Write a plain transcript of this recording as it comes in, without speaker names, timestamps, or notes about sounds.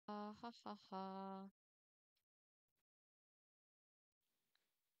Ha ha ha.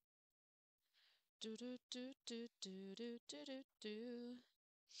 Do do do do do do do do do.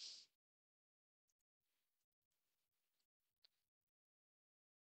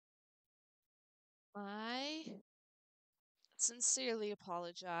 I sincerely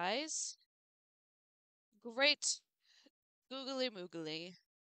apologize. Great googly moogly.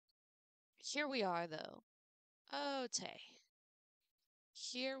 Here we are, though. Oh, Tay.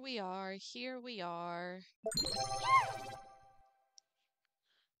 Here we are. Here we are.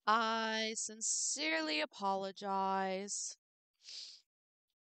 I sincerely apologize.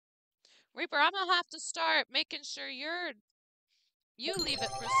 Reaper, I'm gonna have to start making sure you leave it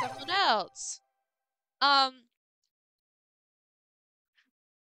for someone else. I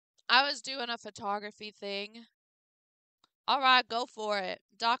was doing a photography thing. Alright, go for it.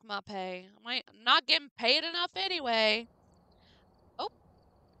 Dock my pay. I'm not getting paid enough anyway. Oh,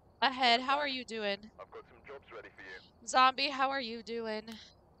 ahead, how are you doing? I've got some jobs ready for you. Zombie, how are you doing?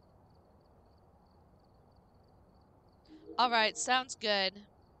 Alright, sounds good.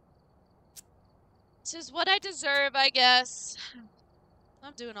 'Tis what I deserve, I guess.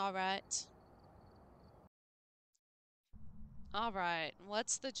 I'm doing alright. Alright,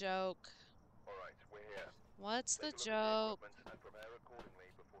 what's the joke? Alright, we're here. What's the Take a look at the joke? equipment and prepare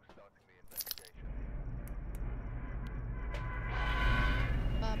accordingly before starting the investigation.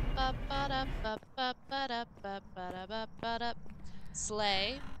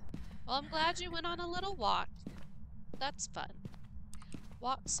 Slay. Well, I'm glad you went on a little walk. That's fun.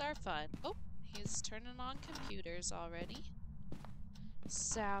 Walks are fun. Oh, he's turning on computers already.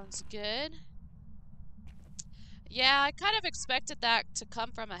 Sounds good. Yeah, I kind of expected that to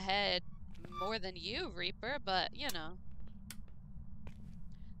come from ahead more than you, Reaper, but you know.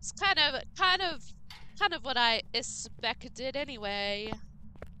 It's kind of what I expected anyway.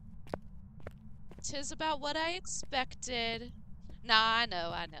 'Tis about what I expected. Nah, I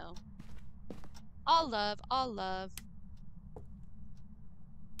know. All love, all love.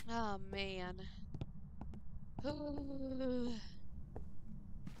 Oh man.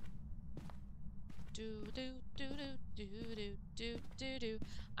 Do do do do do do do do do.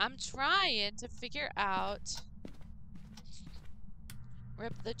 I'm trying to figure out.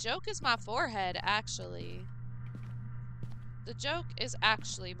 Rip, the joke is my forehead, actually. The joke is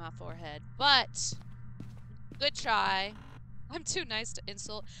actually my forehead, but good try. I'm too nice to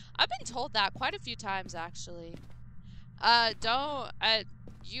insult. I've been told that quite a few times, actually.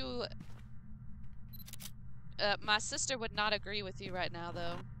 My sister would not agree with you right now,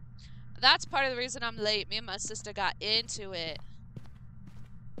 though. That's part of the reason I'm late. Me and my sister got into it.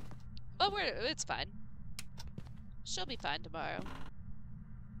 But it's fine. She'll be fine tomorrow.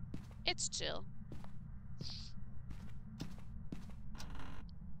 It's chill.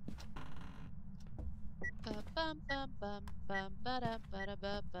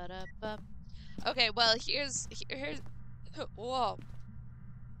 Okay, well, here's whoa.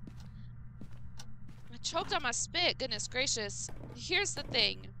 I choked on my spit, goodness gracious. Here's the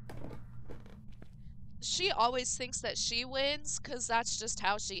thing. She always thinks that she wins, because that's just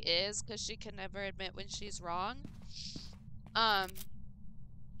how she is, because she can never admit when she's wrong.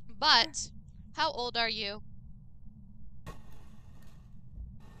 But, how old are you?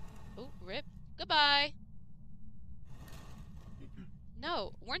 Oh, rip. Goodbye.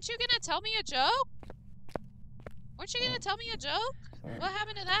 No, weren't you gonna tell me a joke? Weren't you gonna tell me a joke? What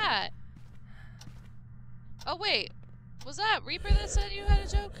happened to that? Oh, wait. Was that Reaper that said you had a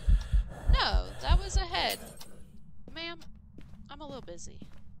joke? No, that was ahead. Ma'am, I'm a little busy.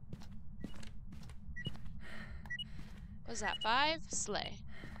 Was that 5? Slay.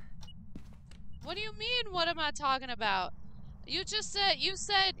 What do you mean, what am I talking about? You just said, you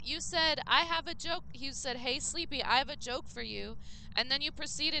said, I have a joke. You said, hey, Sleepy, I have a joke for you. And then you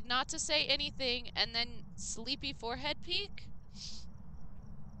proceeded not to say anything, and then Sleepy forehead peek?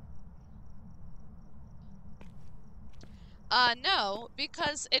 No,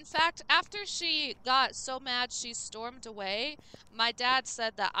 because in fact, after she got so mad she stormed away, my dad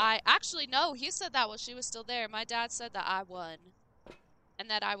said that actually, no, he said that while she was still there. My dad said that I won. And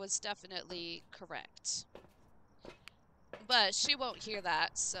that I was definitely correct. But she won't hear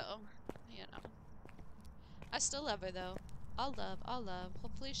that, so, you know. I still love her, though. I'll love.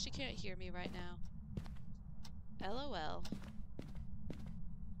 Hopefully she can't hear me right now. LOL.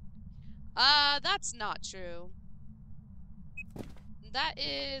 That's not true. That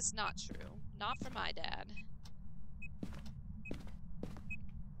is not true. Not for my dad.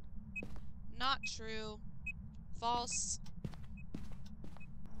 Not true. False.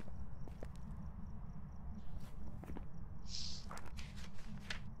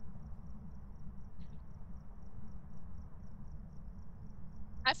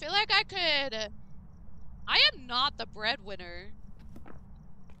 I feel like I could. I am not the breadwinner.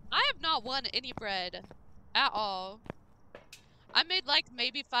 I have not won any bread at all. I made like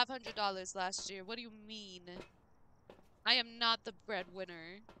maybe $500 last year. What do you mean? I am not the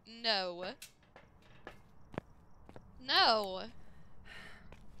breadwinner. No. No.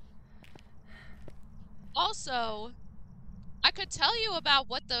 Also, I could tell you about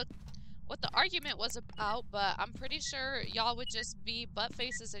what the argument was about, but I'm pretty sure y'all would just be butt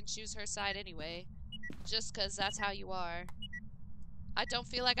faces and choose her side anyway, just 'cause that's how you are. I don't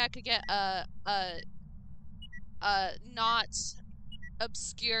feel like I could get a not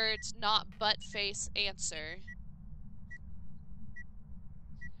obscured, not butt face answer.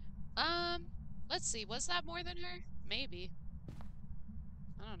 Um, let's see. Was that more than her? Maybe.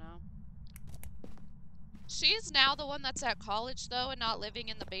 I don't know. She's now the one that's at college though and not living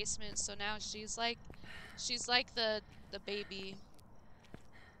in the basement, so now she's like the baby.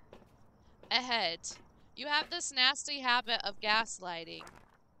 Ahead. You have this nasty habit of gaslighting.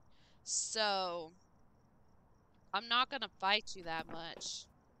 So, I'm not gonna fight you that much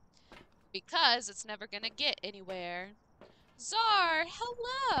because it's never gonna get anywhere. Czar,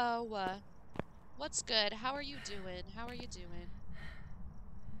 hello. What's good? How are you doing? How are you doing?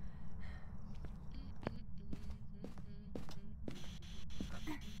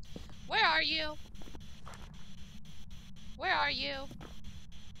 Where are you? Where are you?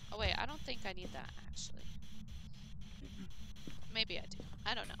 Oh wait, I don't think I need that actually. Maybe I do.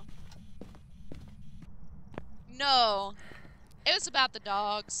 I don't know. No. It was about the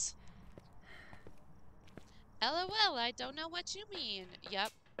dogs. LOL, I don't know what you mean.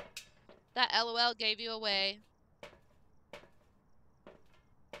 Yep. That LOL gave you away.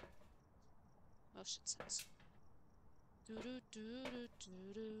 Motion sensor. Doo doo doo doo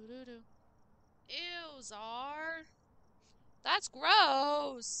doo doo doo doo. Ew, Czar. That's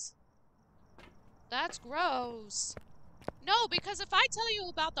gross. That's gross. No, because if I tell you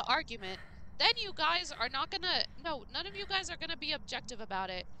about the argument, then you guys are not gonna. No, none of you guys are gonna be objective about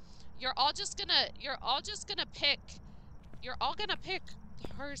it. You're all just gonna. You're all just gonna pick. You're all gonna pick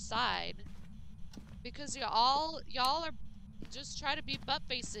her side because y'all are just try to be butt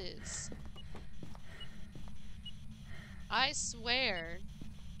faces. I swear.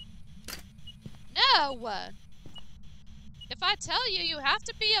 No! If I tell you, you have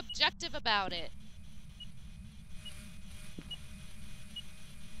to be objective about it.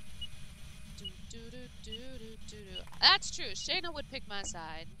 That's true. Shayna would pick my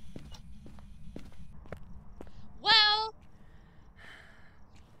side. Well,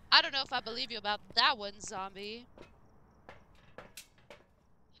 I don't know if I believe you about that one, zombie.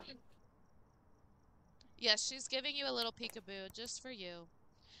 Yes, she's giving you a little peekaboo just for you.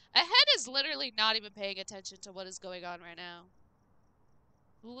 Ahead is literally not even paying attention to what is going on right now.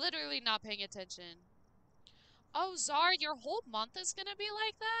 Literally not paying attention. Oh, Czar, your whole month is gonna be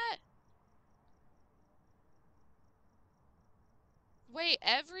like that? Wait,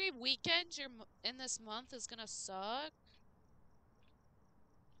 every weekend you're in this month is gonna suck?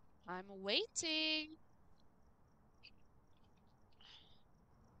 I'm waiting.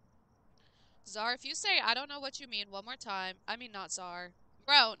 Czar, if you say I don't know what you mean one more time, I mean not Czar.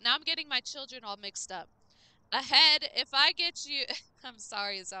 Bro, now I'm getting my children all mixed up. Ahead, if I get you... I'm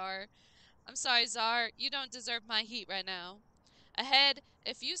sorry, Czar. I'm sorry, Czar. You don't deserve my heat right now. Ahead,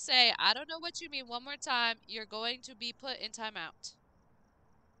 if you say I don't know what you mean one more time, you're going to be put in timeout.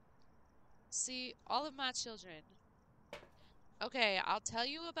 See, all of my children. Okay, I'll tell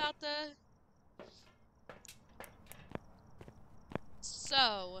you about the...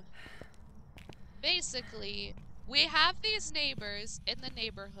 So, basically, we have these neighbors in the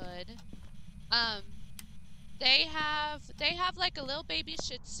neighborhood. Um, they have like a little baby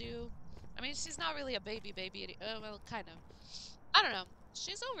Shih Tzu. I mean, she's not really a baby. Well, kind of. I don't know.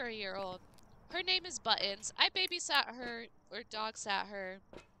 She's over a year old. Her name is Buttons. I babysat her or dog sat her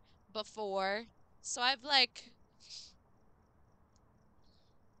before, so I've like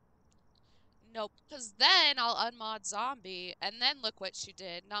nope. Cause then I'll unmod zombie, and then look what she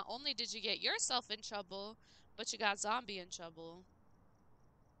did. Not only did you get yourself in trouble, but you got zombie in trouble.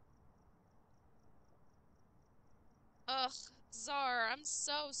 Ugh, Zar, I'm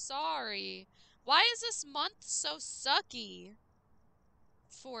so sorry. Why is this month so sucky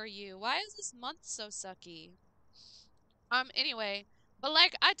for you? Why is this month so sucky? Anyway, but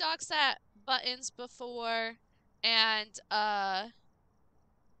like I dog sat Buttons before and nah,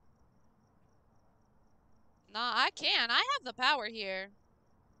 I can. I have the power here.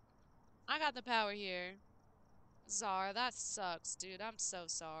 I got the power here. Zar, that sucks, dude. I'm so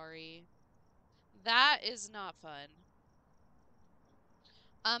sorry. That is not fun.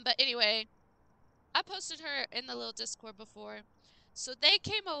 But anyway, I posted her in the little Discord before. So they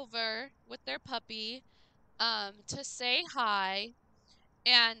came over with their puppy, to say hi,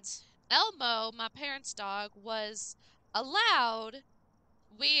 and Elmo, my parents' dog, was allowed.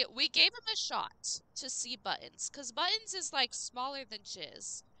 We gave him a shot to see Buttons, because Buttons is like smaller than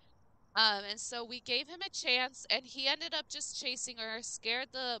Chiz. And so we gave him a chance, and he ended up just chasing her, scared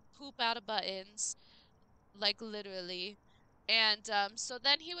the poop out of Buttons, like literally. And so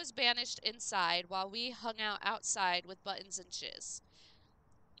then he was banished inside while we hung out outside with Buttons and Chiz.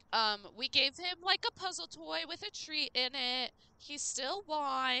 We gave him like a puzzle toy with a treat in it. He still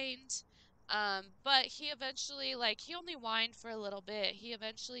whined. But he eventually, like, he only whined for a little bit. He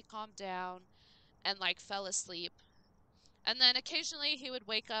eventually calmed down and like fell asleep. And then occasionally he would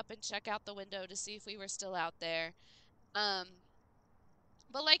wake up and check out the window to see if we were still out there. Um,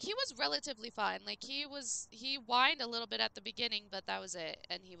 but like he was relatively fine. Like he whined a little bit at the beginning, but that was it,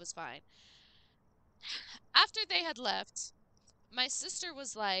 and he was fine. After they had left, my sister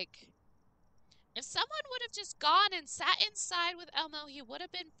was like, if someone would have just gone and sat inside with Elmo, he would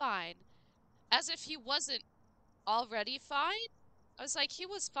have been fine. As if he wasn't already fine. I was like, he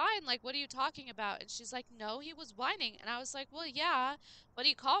was fine. Like, what are you talking about? And she's like, no, he was whining. And I was like, well, yeah, but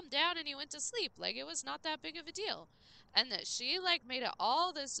he calmed down and he went to sleep. Like, it was not that big of a deal. And that she, like, made it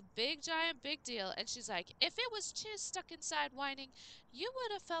all this big, giant, big deal. And she's like, if it was Chiz stuck inside whining, you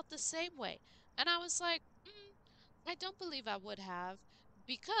would have felt the same way. And I was like, I don't believe I would have,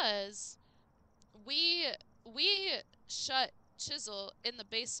 because we we shut Chisel in the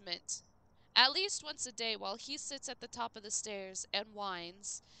basement at least once a day while he sits at the top of the stairs and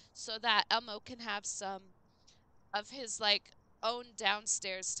whines, so that Elmo can have some of his like own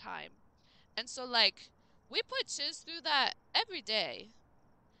downstairs time. And so like we put Chiz through that every day.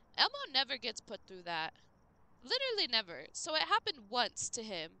 Elmo never gets put through that. Literally never. So it happened once to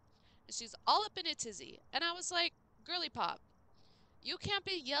him. And she's all up in a tizzy. And I was like, girly pop, you can't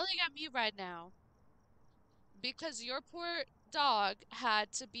be yelling at me right now because your poor dog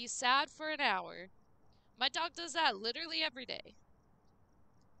had to be sad for an hour. My dog does that literally every day.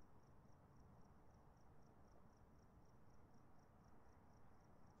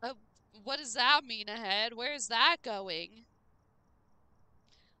 Uh, what does that mean ahead? Where's that going?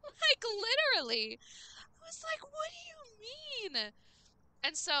 Like, literally. I was like, what do you mean?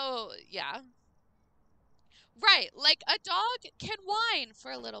 And so, yeah. Right, like a dog can whine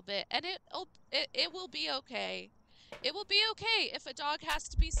for a little bit and it will be okay. It will be okay if a dog has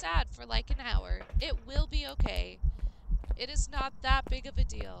to be sad for like an hour. It will be okay. It is not that big of a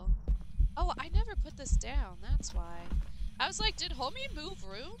deal. Oh, I never put this down. That's why. I was like, did homie move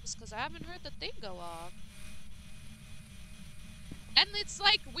rooms? Because I haven't heard the thing go off. And it's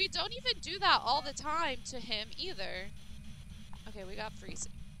like, we don't even do that all the time to him either. Okay, we got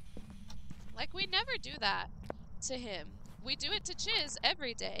freezing. Like, we never do that to him. We do it to Chiz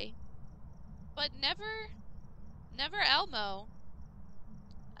every day. But never Elmo.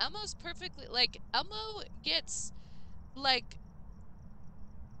 Elmo's perfectly, like, Elmo gets, like,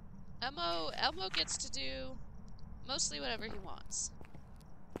 Elmo gets to do mostly whatever he wants.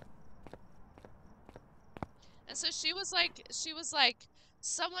 And so she was like,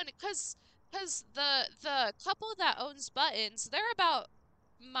 someone, cause the couple that owns Buttons, they're about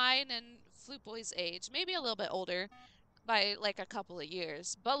mine and Flute Boy's age, maybe a little bit older by like a couple of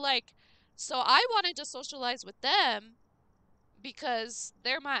years. But like, so I wanted to socialize with them because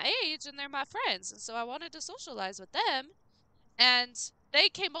they're my age and they're my friends, and so I wanted to socialize with them. And they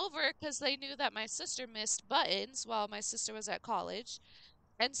came over because they knew that my sister missed Buttons while my sister was at college.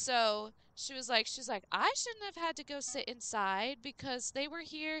 And so she's like, I shouldn't have had to go sit inside because they were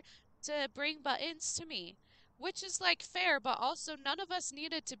here to bring Buttons to me. Which is like fair, but also none of us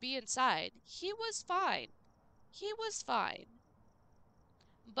needed to be inside. He was fine. He was fine.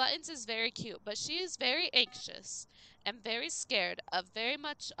 Buttons is very cute, but she is very anxious and very scared of very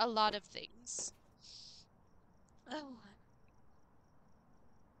much a lot of things. Oh.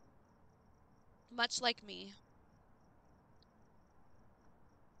 Much like me.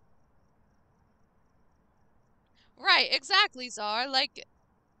 Right, exactly, Czar. Like,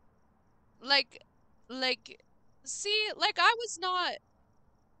 like, see, like I was not,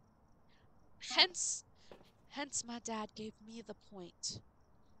 hence, hence my dad gave me the point.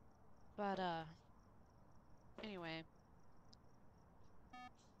 But, anyway.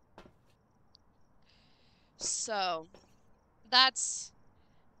 So, that's,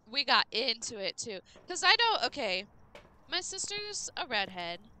 we got into it too. Because I know, okay, my sister's a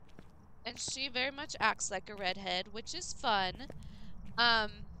redhead, and she very much acts like a redhead, which is fun.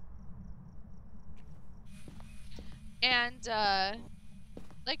 Um, and,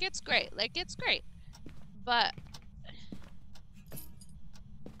 Like, it's great. Like, it's great. But,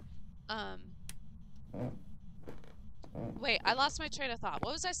 wait, I lost my train of thought.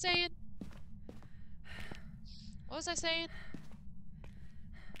 What was I saying? What was I saying?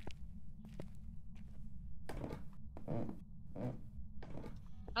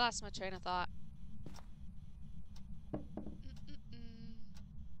 I lost my train of thought.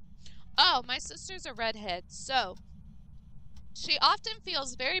 Oh, my sister's a redhead, so she often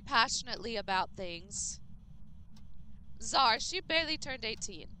feels very passionately about things. Czar, she barely turned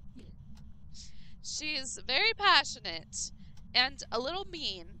 18. She's very passionate and a little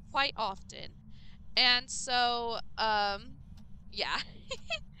mean quite often. And so, yeah.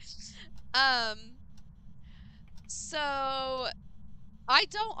 um, so I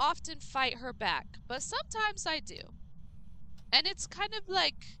don't often fight her back, but sometimes I do. And it's kind of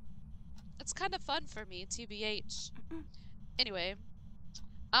like, it's kind of fun for me, TBH. Anyway,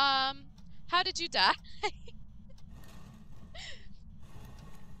 how did you die?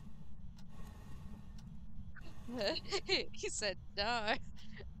 He said, "Darn,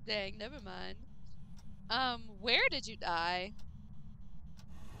 dang, never mind." Where did you die?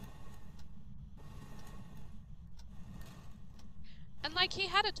 And like he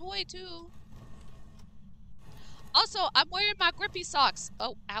had a toy too. Also, I'm wearing my grippy socks.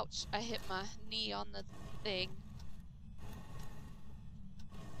 Oh, ouch! I hit my knee on the thing.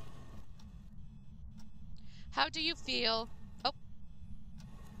 How do you feel? Oh.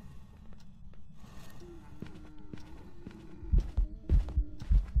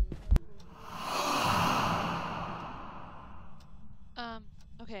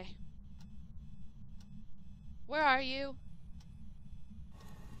 Okay. Where are you?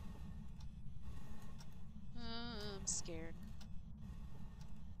 I'm scared.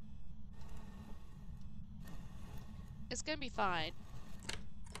 It's gonna be fine.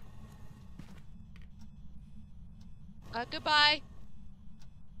 Goodbye.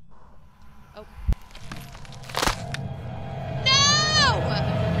 Oh. No!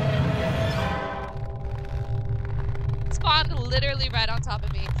 Spawned literally right on top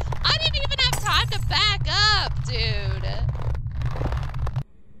of me. I didn't even have time to back up, dude.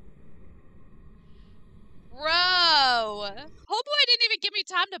 Bro. Homeboy didn't even give me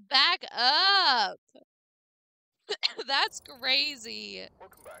time to back up. That's crazy.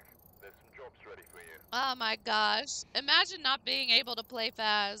 Welcome back. There's some jobs ready for you. Oh my gosh. Imagine not being able to play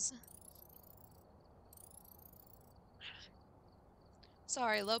Phas.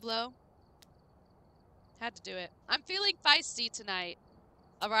 Sorry, low blow. Had to do it. I'm feeling feisty tonight.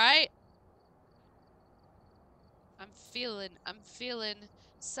 Alright? I'm feeling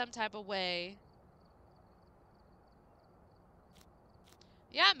some type of way.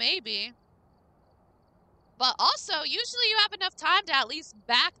 Yeah, maybe. But also, usually you have enough time to at least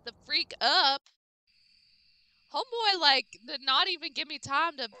back the freak up. Homeboy, like, did not even give me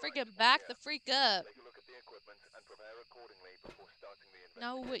time to freaking back the freak up. Take a look at the equipment and prepare accordingly before starting the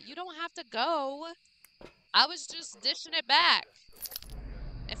No, investigation. you don't have to go. I was just dishing it back.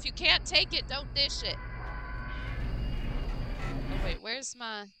 If you can't take it, don't dish it. Oh, wait, where's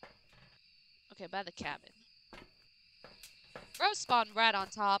my... Okay, by the cabin. Bro spawned right on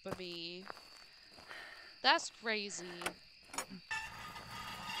top of me. That's crazy.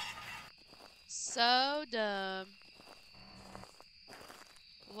 So dumb.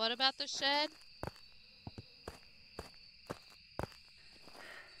 What about the shed?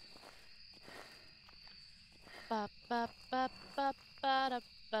 Ba ba ba ba ba da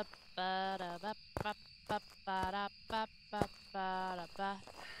ba ba da ba ba ba ba da ba ba ba da ba.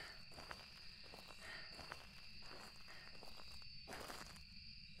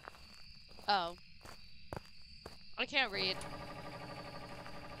 Oh. I can't read.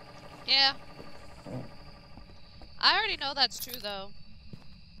 Yeah. I already know that's true though.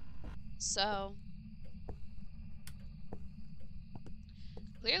 So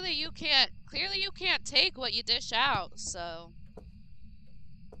clearly you can't take what you dish out, so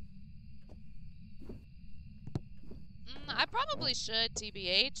I probably should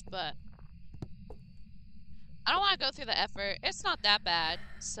TBH, but I don't want to go through the effort. It's not that bad,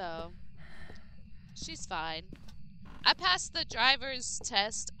 so she's fine. I passed the driver's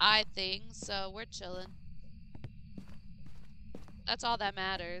test eye thing, so we're chilling. That's all that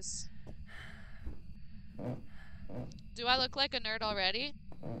matters. Do I look like a nerd already?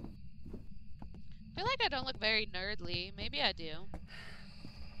 I feel like I don't look very nerdly. Maybe I do.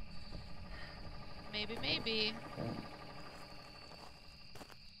 Maybe.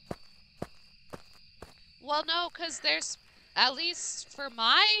 Well, no, because there's, at least for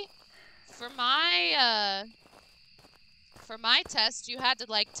my for my test, you had to,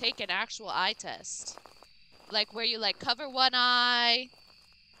 like, take an actual eye test. Like, where you, like, cover one eye,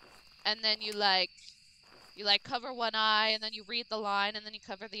 and then you cover one eye, and then you read the line, and then you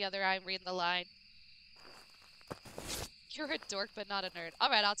cover the other eye and read the line. You're a dork, but not a nerd.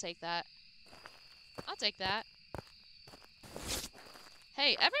 Alright, I'll take that. I'll take that.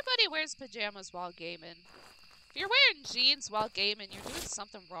 Hey, everybody wears pajamas while gaming. If you're wearing jeans while gaming, you're doing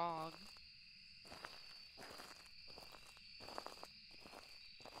something wrong.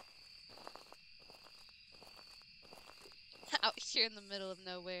 Out here in the middle of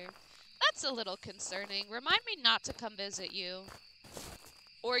nowhere. That's a little concerning. Remind me not to come visit you.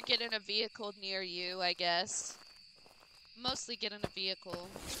 Or get in a vehicle near you, I guess. Mostly get in a vehicle.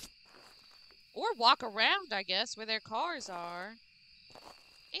 Or walk around, I guess, where their cars are.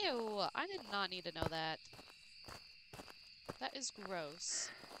 Ew, I did not need to know that. That is gross.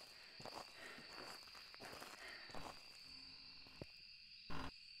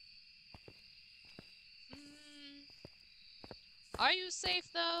 Are you safe,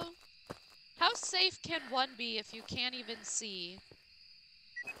 though? How safe can one be if you can't even see?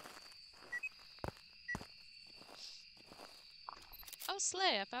 Oh,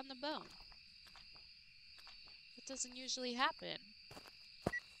 slay, I found the bone. That doesn't usually happen.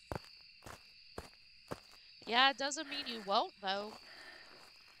 Yeah, it doesn't mean you won't, though.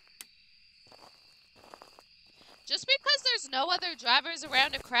 Just because there's no other drivers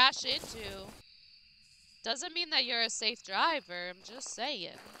around to crash into doesn't mean that you're a safe driver. I'm just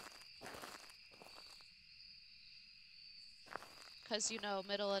saying. Because, you know,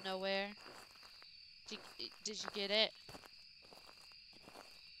 middle of nowhere. Did you get it?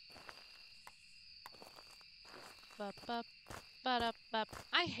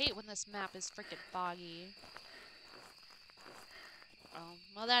 I hate when this map is freaking foggy. Oh,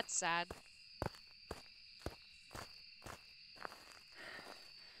 well, that's sad.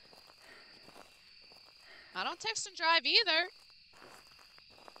 I don't text and drive either.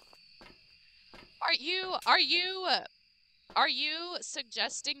 Are you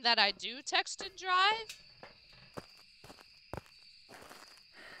suggesting that I do text and drive?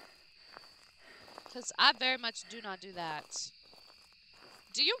 Because I very much do not do that.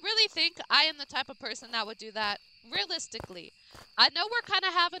 Do you really think I am the type of person that would do that? Realistically. I know we're kind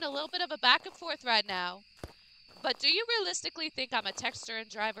of having a little bit of a back and forth right now. But do you realistically think I'm a texter and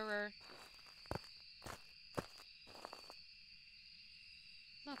driverer?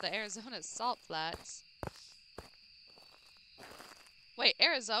 Not the Arizona Salt Flats. Wait,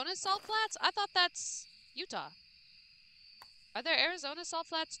 Arizona Salt Flats? I thought that's Utah. Are there Arizona Salt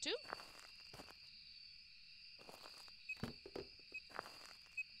Flats too?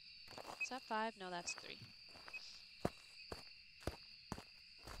 Is that 5? No, that's 3.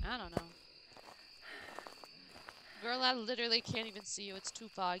 I don't know. Girl, I literally can't even see you. It's too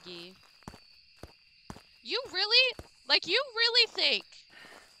foggy. You really think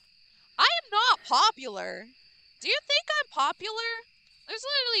I am not popular? Do you think I'm popular? There's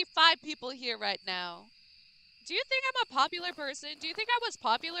literally 5 people here right now. Do you think I'm a popular person? Do you think I was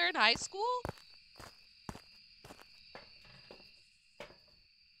popular in high school?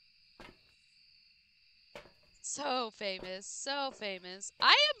 So famous, so famous.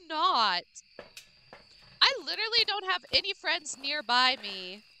 I am not. I literally don't have any friends nearby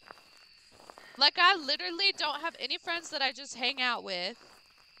me. Like, I literally don't have any friends that I just hang out with.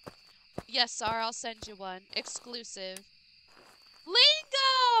 Yes, Sarah, I'll send you one. Exclusive.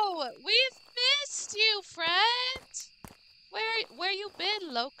 Lingo! We've missed you, friend! Where you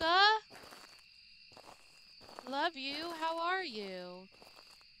been, Loca? Love you. How are you?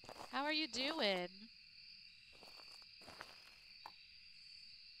 How are you doing?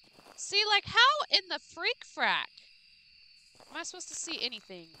 See, like, how in the freak frack am I supposed to see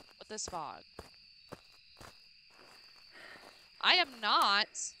anything with this fog? I am not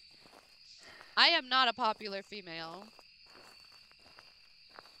a popular female.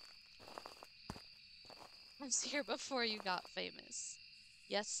 I was here before you got famous.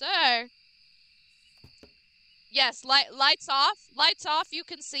 Yes, sir. Yes, lights off. Lights off, you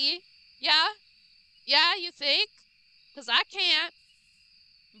can see. Yeah? Yeah, you think? 'Cause I can't.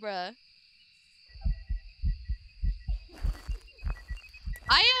 Bruh.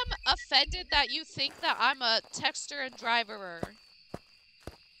 I am offended that you think that I'm a texter and driverer.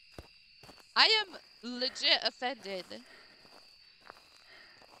 I am legit offended.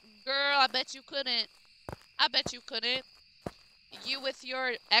 Girl, I bet you couldn't. I bet you couldn't. You with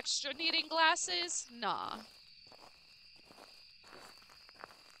your extra needing glasses? Nah.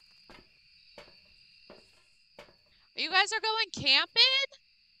 You guys are going camping?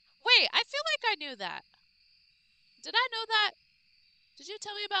 Wait, I feel like I knew that. Did I know that? Did you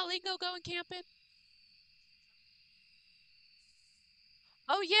tell me about Lingo going camping?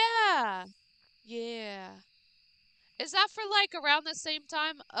 Oh yeah. Yeah. Is that for like around the same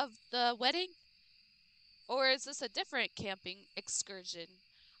time of the wedding? Or is this a different camping excursion?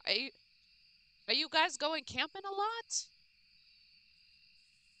 Are you are you guys going camping a lot?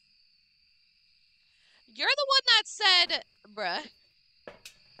 You're the one that said, bruh.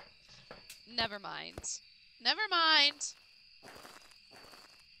 Never mind. Never mind.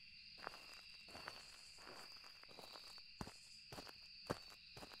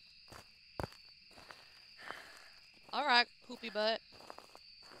 Alright, poopy butt.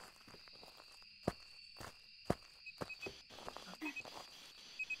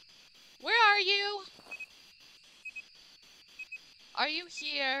 Where are you? Are you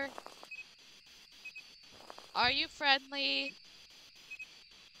here? Are you friendly?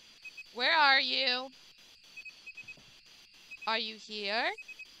 Where are you? Are you here?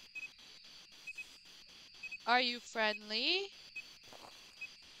 Are you friendly?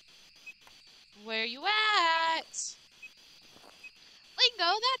 Where you at?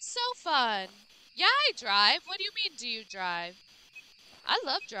 Lingo, that's so fun. Yeah, I drive. What do you mean, do you drive? I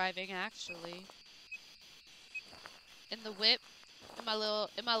love driving, actually. In the whip, in my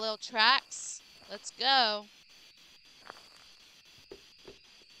little tracks. Let's go.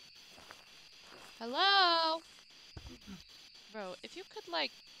 Hello? Bro, if you could,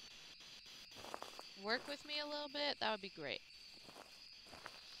 like, work with me a little bit, that would be great.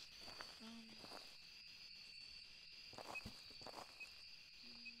 Um,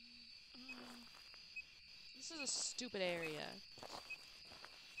 this is a stupid area.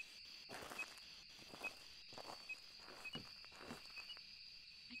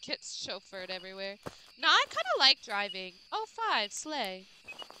 It gets chauffeured everywhere. No, I kind of like driving. Oh, five, sleigh.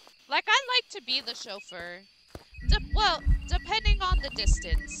 Like, I like to be the chauffeur. Well, depending on the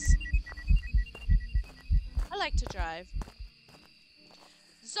distance. I like to drive.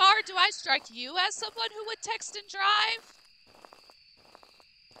 Czar, do I strike you as someone who would text and drive?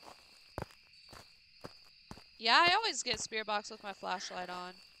 Yeah, I always get Spirit Box with my flashlight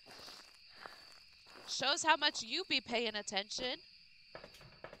on. Shows how much you be paying attention.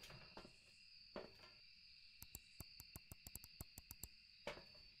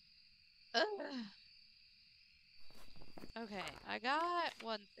 Ugh. Okay, I got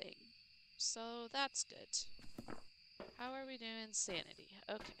one thing. So that's good. How are we doing sanity?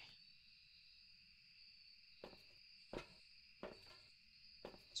 Okay.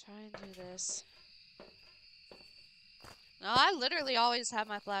 Try and do this. No, I literally always have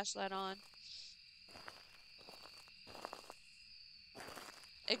my flashlight on.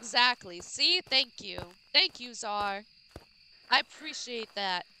 Exactly. See? Thank you. Thank you, Czar. I appreciate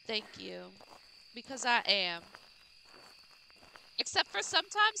that. Thank you. Because I am. Except for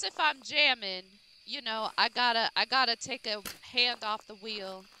sometimes if I'm jamming, I gotta take a hand off the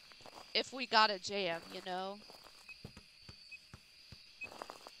wheel if we gotta jam.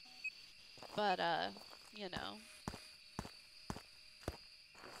 But you know.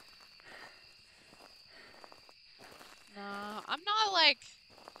 Nah, I'm not like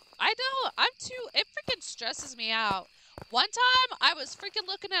I don't I'm too it freaking stresses me out. One time I was freaking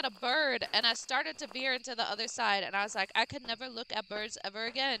looking at a bird and I started to veer into the other side and I was like, I could never look at birds ever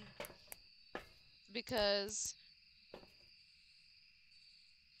again because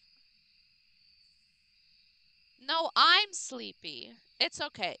no, I'm sleepy. It's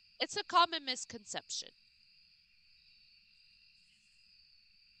okay. It's a common misconception.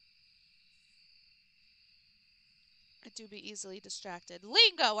 I do be easily distracted.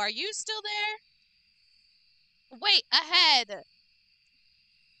 Lingo, are you still there? Wait, ahead.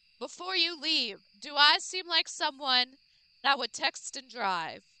 Before you leave, do I seem like someone that would text and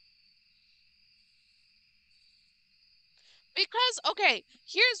drive? Because, okay,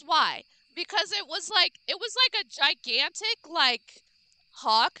 here's why. Because it was like a gigantic, like,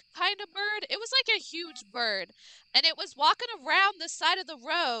 hawk kind of bird. It was like a huge bird. And it was walking around the side of the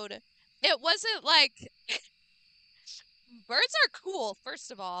road. It wasn't like birds are cool,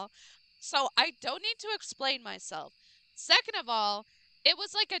 first of all. So I don't need to explain myself. Second of all, it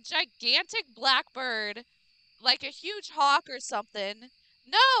was like a gigantic black bird, like a huge hawk or something.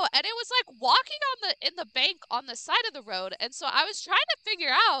 No, and it was like walking on the in the bank on the side of the road, and so I was trying to figure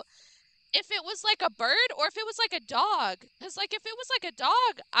out if it was like a bird or if it was like a dog. Cause like if it was like a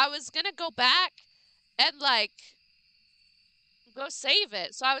dog, I was gonna go back and like go save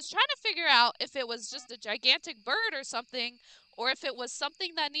it. So I was trying to figure out if it was just a gigantic bird or something, or if it was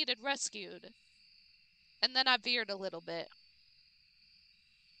something that needed rescued. And then I veered a little bit.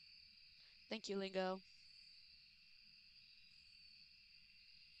 Thank you, Lingo.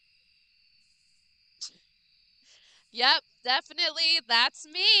 Yep, definitely, that's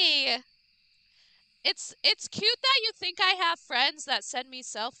me. It's cute that you think I have friends that send me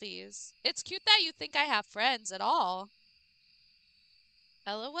selfies. It's cute that you think I have friends at all.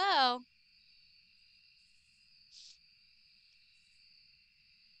 LOL.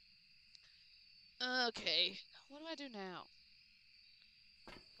 Okay, what do I do now?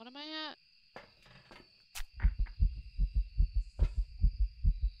 What am I at?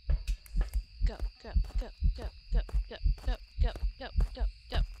 Go, go, go, go, go, go, go, go, go, go,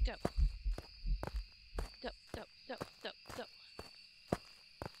 go, go, go, go, go, go, go.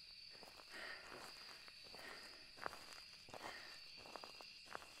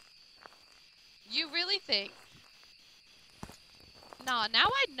 You really think? Nah, now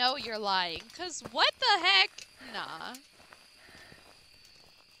I know you're lying, 'cause what the heck? Nah.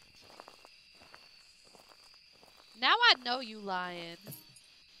 Now I know you lying.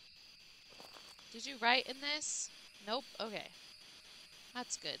 Did you write in this? Nope. Okay.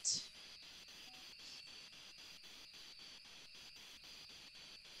 That's good.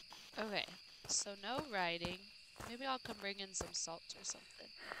 Okay. So no writing. Maybe I'll come bring in some salt or something.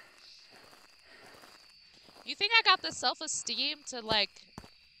 You think I got the self-esteem to, like,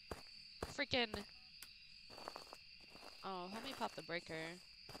 freaking... Oh, let me pop the breaker.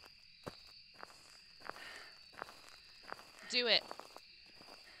 Do it.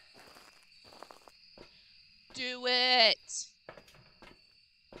 Do it!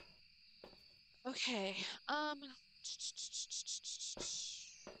 Okay,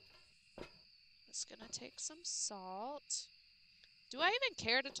 it's gonna take some salt. Do I even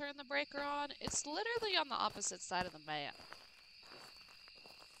care to turn the breaker on? It's literally on the opposite side of the map.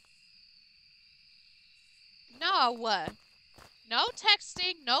 No! No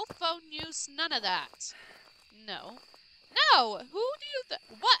texting, no phone use, none of that. No. No! Who do you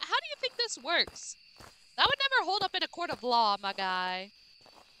what? How do you think this works? That would never hold up in a court of law, my guy.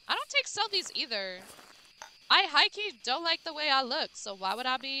 I don't take selfies either. I high-key don't like the way I look, so why would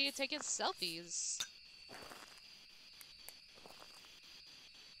I be taking selfies?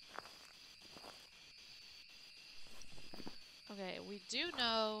 Okay, we do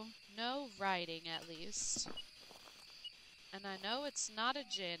know no writing at least. And I know it's not a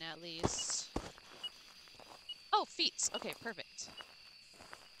gin at least. Oh, feet. Okay, perfect.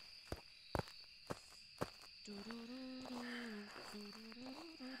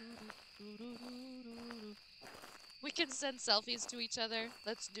 We can send selfies to each other.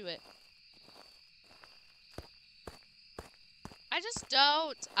 Let's do it. I just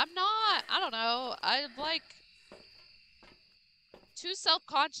don't. I'm not. I don't know. I'm like too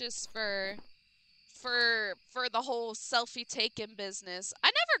self-conscious for the whole selfie taking business. I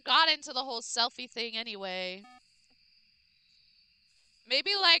never got into the whole selfie thing anyway.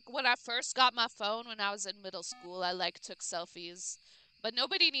 Maybe like when I first got my phone when I was in middle school, I like took selfies. But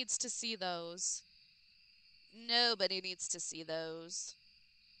nobody needs to see those. Nobody needs to see those.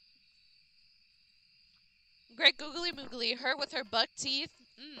 Great googly moogly, her with her buck teeth.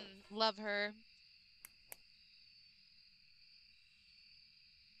 Love her.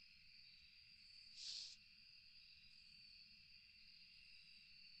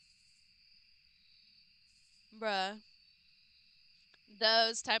 Bruh.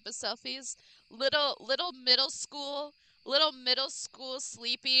 Those type of selfies. Little middle school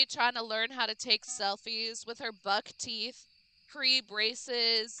sleepy trying to learn how to take selfies with her buck teeth,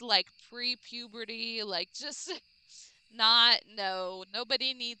 pre-braces, like pre-puberty, like just not, no,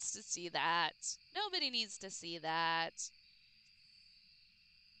 nobody needs to see that. Nobody needs to see that.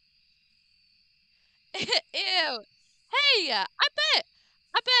 Ew. Hey, I bet,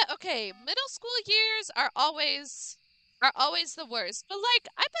 okay, middle school years are always the worst. But like,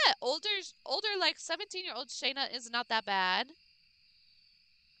 I bet older like 17-year-old Shayna is not that bad.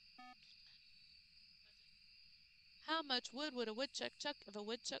 How much wood would a woodchuck chuck if a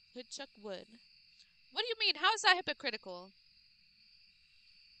woodchuck could chuck wood? What do you mean? How is that hypocritical?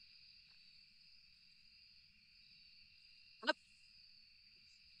 Uh,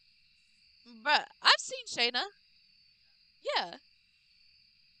 Bruh, I've seen Shayna. Yeah,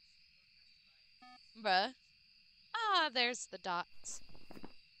 bruh. Ah, there's the dots.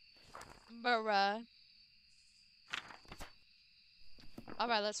 Bruh.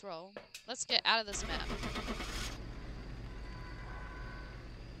 Alright, let's roll. Let's get out of this map.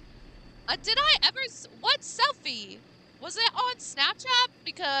 Did I ever what selfie? Was it on Snapchat?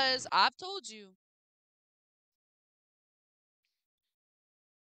 Because I've told you.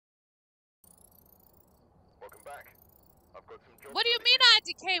 Welcome back. I've got some jobs What do you ready mean for you.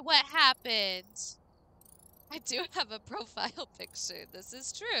 I decay? What happened? I do have a profile picture. This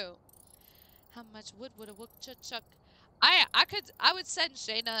is true. How much wood would a woodchuck chuck? I would send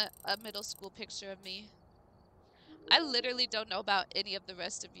Shayna a middle school picture of me. I literally don't know about any of the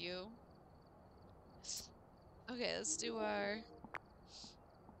rest of you. Okay, let's do our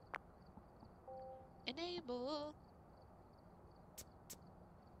enable.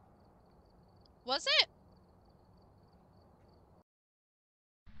 Was it?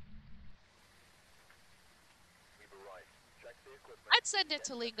 We've arrived. Check the equipment. I'd send it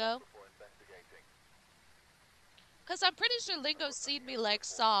to Get Lingo. before investigating. Cause I'm pretty sure Lingo's seen me like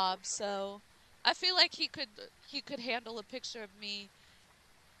sob, so I feel like he could handle a picture of me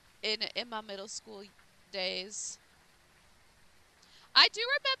in my middle school days. I do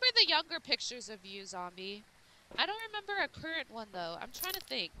remember the younger pictures of you, Zombie. I don't remember a current one though. I'm trying to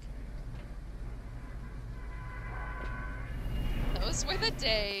think. Those were the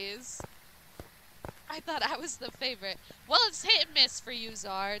days. I thought I was the favorite. Well, it's hit and miss for you,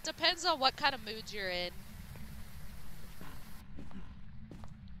 Czar. It depends on what kind of mood you're in.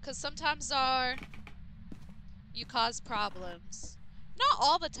 Because sometimes, Czar, you cause problems. Not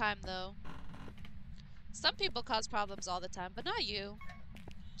all the time, though. Some people cause problems all the time, but not you.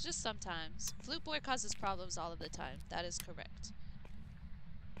 Just sometimes. Flute Boy causes problems all of the time. That is correct.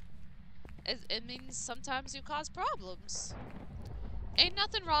 It means sometimes you cause problems. Ain't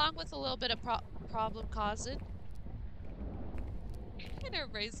nothing wrong with a little bit of problem causing. And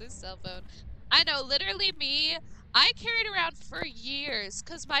erase his cell phone. I know, literally me, I carried around for years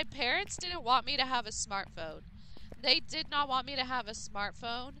because my parents didn't want me to have a smartphone. They did not want me to have a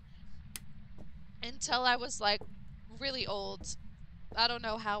smartphone until I was like really old. I don't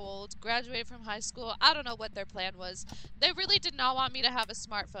know how old, graduated from high school. I don't know what their plan was. They really did not want me to have a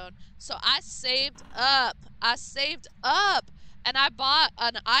smartphone. So I saved up. And I bought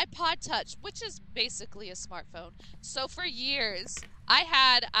an iPod Touch, which is basically a smartphone. So for years, I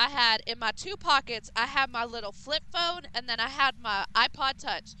had in my two pockets, I had my little flip phone and then I had my iPod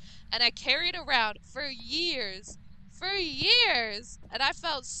Touch. And I carried around for years. For years. And I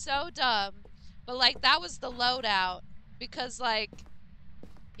felt so dumb. But like that was the loadout. Because like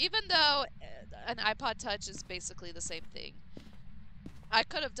even though an iPod Touch is basically the same thing, I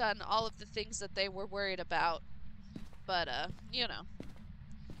could have done all of the things that they were worried about, but, you know.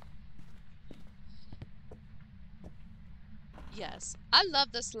 Yes, I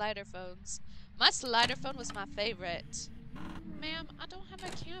love the slider phones. My slider phone was my favorite. Ma'am, I don't have a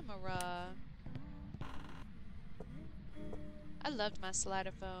camera. I loved my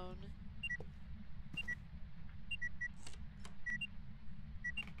slider phone.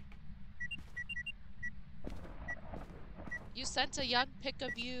 You sent a young pic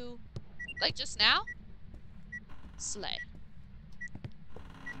of you, like just now? Slay.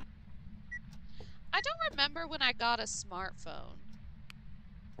 I don't remember when I got a smartphone.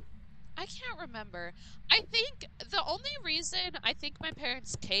 I can't remember. I think the only reason I think my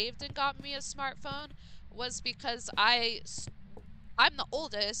parents caved and got me a smartphone was because I'm the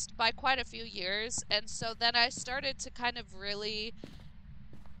oldest by quite a few years, and so then I started to kind of really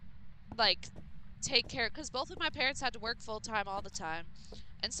like take care, because both of my parents had to work full-time all the time,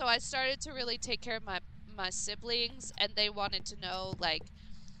 and so I started to really take care of my siblings, and they wanted to know like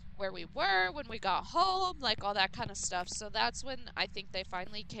where we were when we got home, like all that kind of stuff. So that's when I think they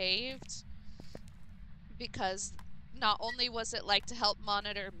finally caved, because not only was it like to help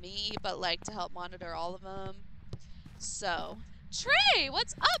monitor me, but like to help monitor all of them. So Trey,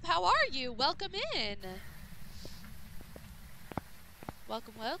 what's up? How are you? Welcome in.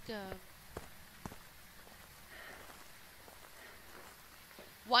 Welcome, welcome.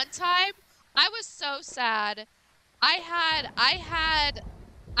 One time, I was so sad. I had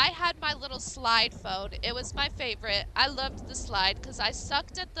my little slide phone. It was my favorite. I loved the slide because I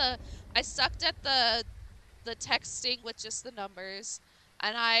sucked at the texting with just the numbers.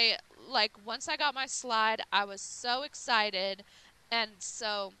 And I like once I got my slide, I was so excited. And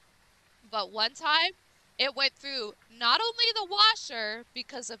so but one time it went through not only the washer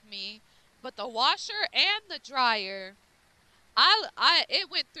because of me, but the washer and the dryer. It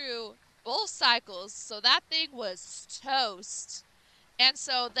went through both cycles, so that thing was toast. And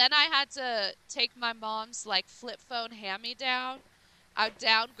so then I had to take my mom's like flip phone hand-me-down. I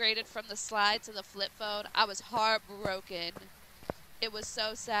downgraded from the slide to the flip phone. I was heartbroken. It was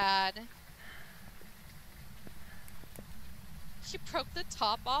so sad. You broke the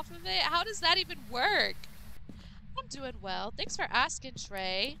top off of it? How does that even work? I'm doing well. Thanks for asking,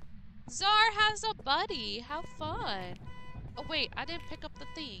 Trey. Czar has a buddy. How fun. Oh, wait. I didn't pick up the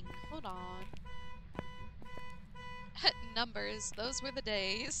thing. Hold on. Numbers. Those were the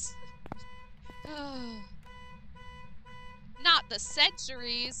days. Not the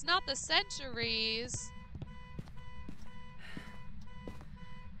centuries. Not the centuries.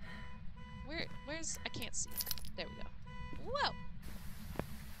 Where's, I can't see. There we go. Whoa!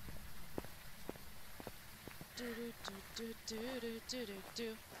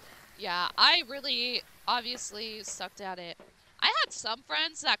 Yeah, I really obviously sucked at it. I had some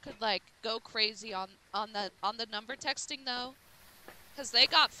friends that could like go crazy on the number texting though, cuz they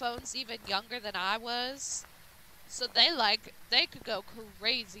got phones even younger than I was. So they could go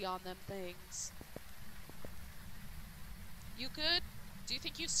crazy on them things. You could? Do you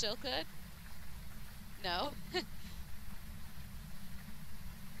think you still could? No.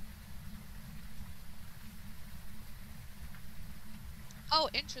 Oh,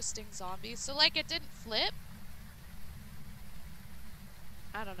 interesting, zombie. So like it didn't flip?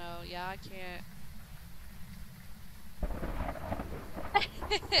 I don't know. Yeah, I can't.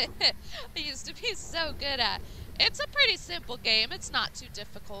 I used to be so good at. It's a pretty simple game. It's not too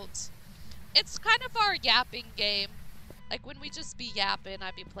difficult. It's kind of our yapping game. Like when we just be yapping,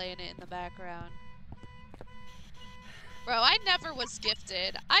 I'd be playing it in the background. Bro, I never was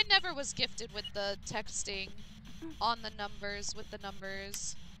gifted. I never was gifted with the texting on the numbers, with the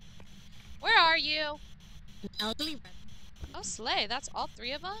numbers. Where are you? Elderly. Oh, slay. That's all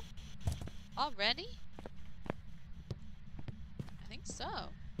three of them? Already? I think so.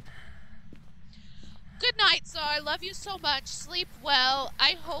 Good night, Czar. I love you so much. Sleep well.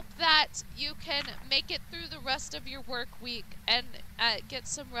 I hope that you can make it through the rest of your work week and get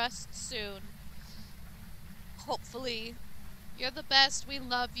some rest soon. Hopefully. You're the best. We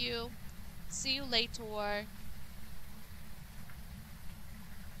love you. See you later.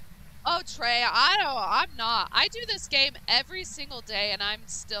 Oh, Trey, I'm not. I do this game every single day and I'm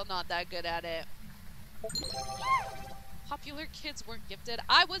still not that good at it. Popular kids weren't gifted.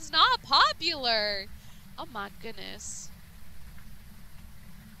 I was not popular. Oh my goodness.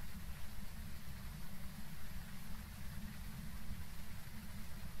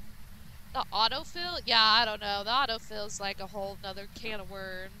 The autofill? Yeah, I don't know. The autofill's like a whole nother can of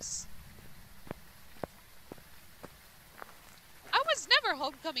worms. I was never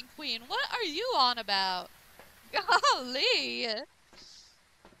homecoming queen. What are you on about? Golly.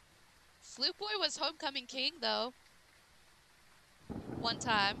 Flute Boy was homecoming king, though. One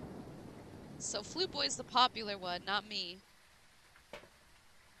time. So Flute Boy's the popular one, not me.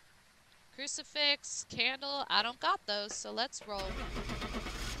 Crucifix, candle, I don't got those, so let's roll.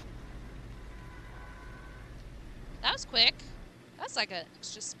 That was quick. That's like an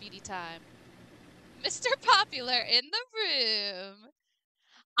extra speedy time. Mr. Popular in the room.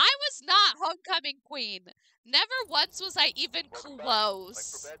 I was not homecoming queen. Never once was I even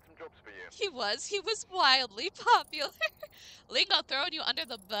close. I've prepared some jobs for you. He was wildly popular. Lingo throwing you under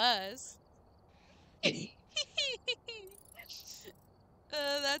the bus.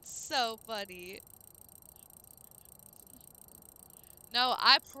 That's so funny. No,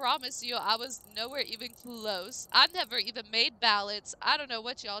 I promise you, I was nowhere even close. I never even made ballots. I don't know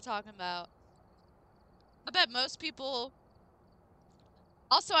what y'all talking about. I bet most people...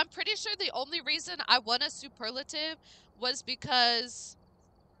 Also, I'm pretty sure the only reason I won a superlative was because...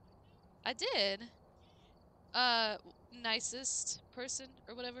 I did. Nicest person,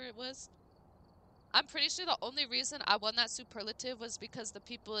 or whatever it was. I'm pretty sure the only reason I won that superlative was because the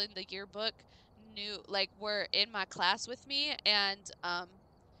people in the yearbook knew, like, were in my class with me and,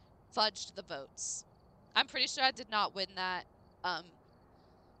 fudged the votes. I'm pretty sure I did not win that,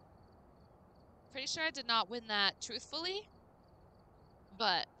 pretty sure I did not win that truthfully,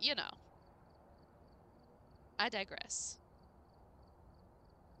 but, you know, I digress.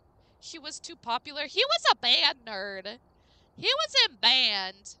 He was too popular. He was a band nerd. He was in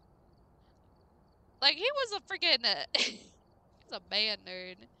band. Like, he was a freaking, he's a band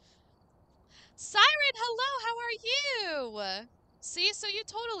nerd. Siren, hello, how are you? See, so you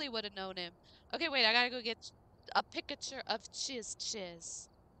totally would have known him. Okay, wait, I gotta go get a picture of Chiz.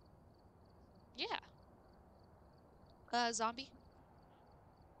 Yeah. Zombie?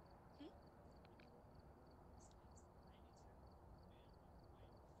 Hmm?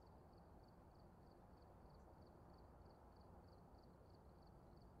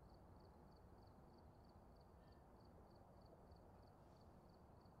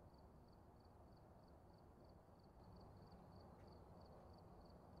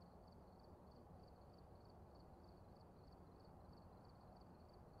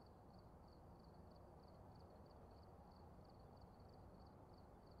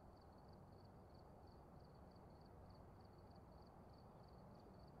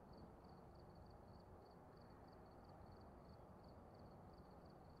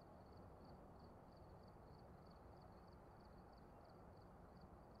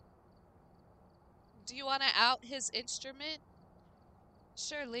 Do you want to out his instrument?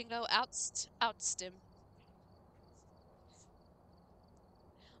 Sure, Lingo, oust him.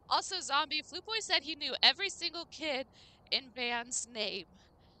 Also, Zombie, Flute Boy said he knew every single kid in band's name.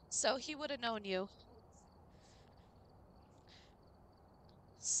 So he would have known you.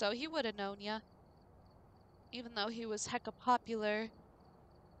 So he would have known ya. Even though he was hecka popular.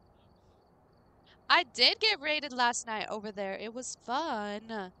 I did get raided last night over there. It was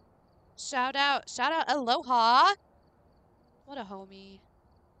fun. Shout out, Aloha. What a homie.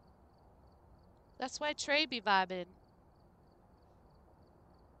 That's why Trey be vibing.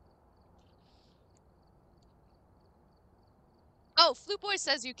 Oh, Flute Boy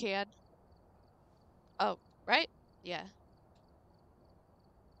says you can. Oh, right? Yeah.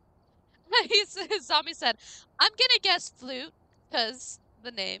 Zombie said, I'm gonna guess Flute, 'cause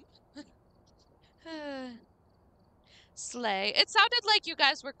the name. Slay. It sounded like you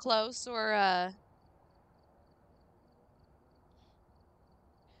guys were close or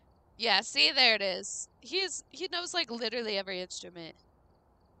yeah, see there it is. He knows like literally every instrument.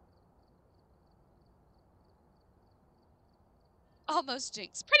 Almost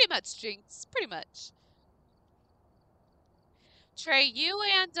Jinx. Pretty much Jinx. Pretty much. Trey, you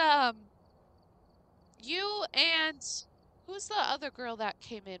and who's the other girl that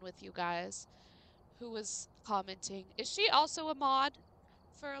came in with you guys who was commenting? Is she also a mod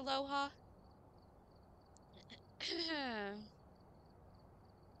for Aloha?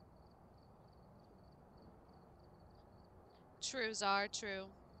 True, Czar, true.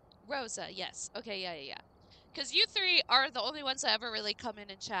 Rosa, yes. Okay, yeah, yeah, yeah. Because you three are the only ones that ever really come in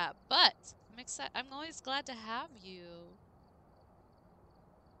and chat. But I'm excited. I'm always glad to have you.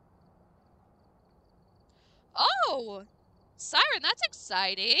 Oh, Siren, that's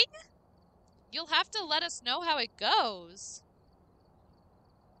exciting. You'll have to let us know how it goes.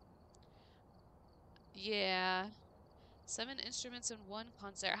 Yeah. 7 instruments in one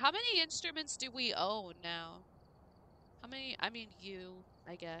concert. How many instruments do we own now? How many? I mean, you,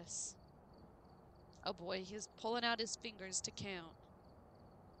 I guess. Oh boy, he's pulling out his fingers to count.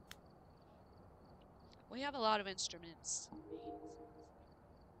 We have a lot of instruments.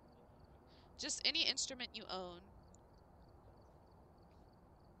 Just any instrument you own.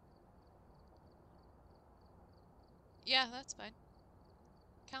 Yeah, that's fine.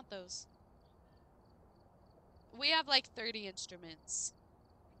 Count those. We have like 30 instruments.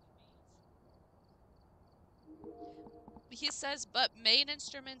 He says, but main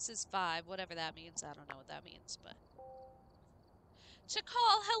instruments is 5, whatever that means. I don't know what that means, but.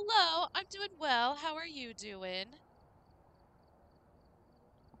 Chakal, hello. I'm doing well. How are you doing?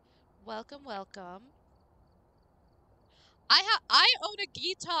 Welcome, welcome. I own a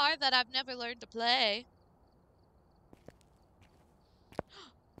guitar that I've never learned to play.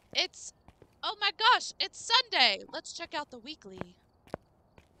 It's oh my gosh, it's Sunday. Let's check out the weekly.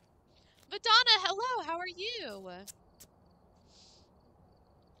 Madonna, hello. How are you?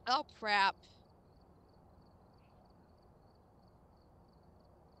 Oh crap.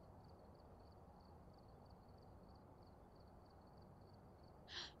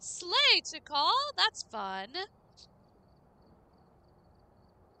 Slay Chakal. That's fun.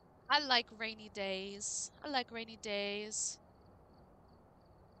 I like rainy days. I like rainy days.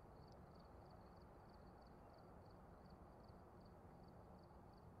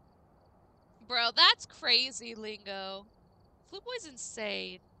 Bro, that's crazy lingo. Flute Boy's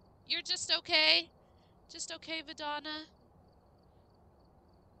insane. You're just okay? Just okay, Vidana?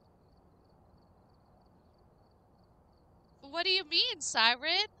 What do you mean,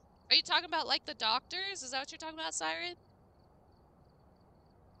 Siren? Are you talking about like the doctors? Is that what you're talking about, Siren?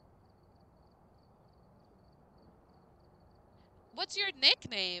 What's your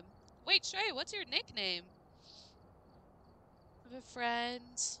nickname? Wait, Trey, what's your nickname? I have a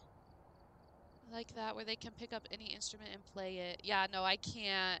friend like that where they can pick up any instrument and play it. Yeah, no, I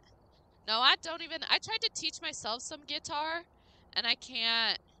can't. No, I don't even. I tried to teach myself some guitar and I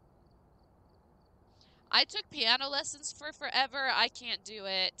can't. I took piano lessons for forever. I can't do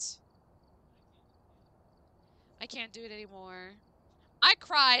it. I can't do it anymore. I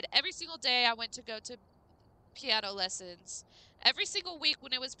cried every single day I went to go to piano lessons. Every single week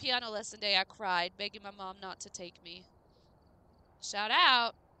when it was piano lesson day, I cried, begging my mom not to take me. Shout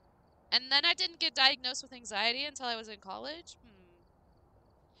out. And then I didn't get diagnosed with anxiety until I was in college.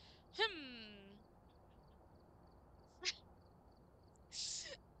 Hmm.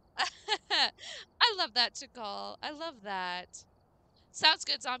 I love that, Chakal. I love that. Sounds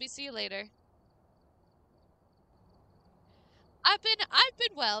good, zombie. See you later. I've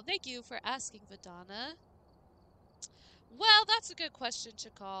been well. Thank you for asking, Vidana. Well, that's a good question,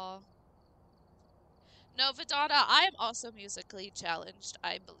 Chakal. No, Vidana, I am also musically challenged,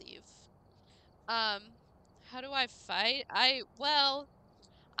 I believe. Um, how do I fight? Well,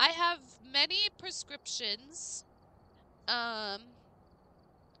 I have many prescriptions. Um,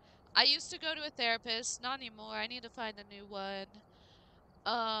 I used to go to a therapist, not anymore. I need to find a new one.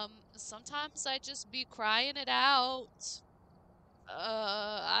 Sometimes I just be crying it out.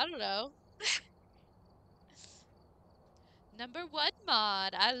 I don't know. Number one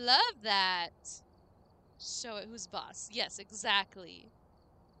mod. I love that. Show it who's boss. Yes, exactly.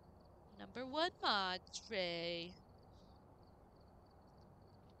 Number one mod, Trey.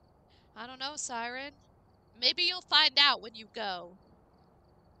 I don't know, Siren. Maybe you'll find out when you go.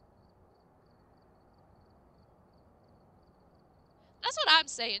 That's what I'm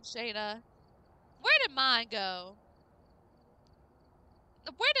saying, Shayna. Where did mine go?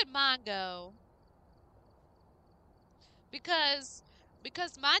 Where did mine go? Because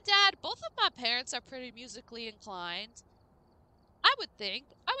my dad, both of my parents are pretty musically inclined. I would think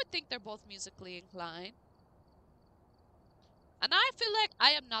they're both musically inclined. And I feel like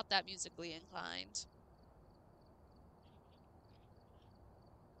I am not that musically inclined.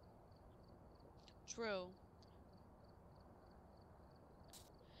 True.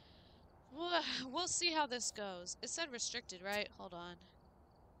 We'll see how this goes. It said restricted, right? Hold on.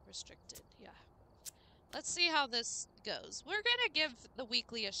 Restricted, yeah. Let's see how this goes. We're gonna give the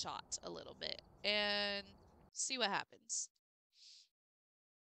weekly a shot a little bit and see what happens.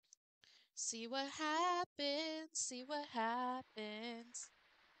 See what happens. See what happens.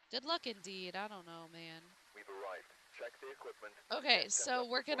 Good luck indeed. I don't know, man. We've arrived. Check the equipment. Okay, Get set so up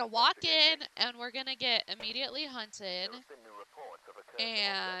we're before gonna walk in investigating. and we're gonna get immediately hunted. There have been new reports of accursed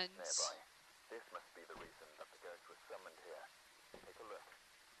And objects nearby. This must be the reason that the ghost was summoned here. Take a look.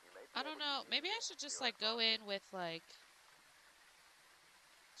 You may be I don't able to know. use Maybe I this should to just your like go advantage. in with like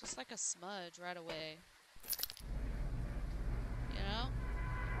just like a smudge right away. You know?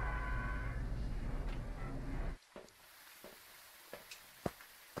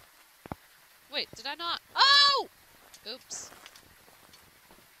 Wait, did I not? Oh! Oops.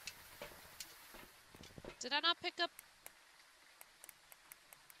 Did I not pick up?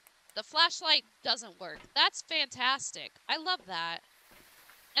 The flashlight doesn't work. That's fantastic. I love that.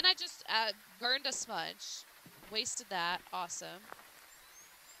 And I just burned a smudge. Wasted that. Awesome.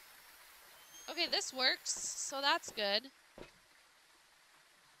 Okay, this works, so that's good.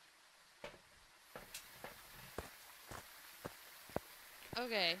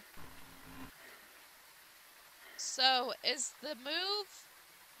 Okay. So, is the move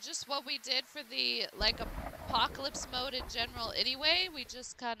just what we did for the, like, apocalypse mode in general anyway? We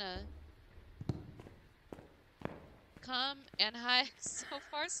just kind of come and hide. So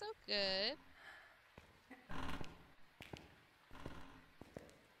far, so good.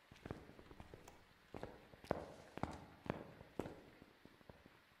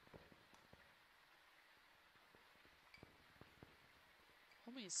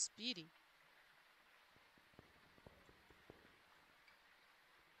 Homie is speedy.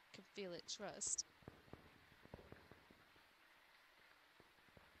 Can feel it, trust.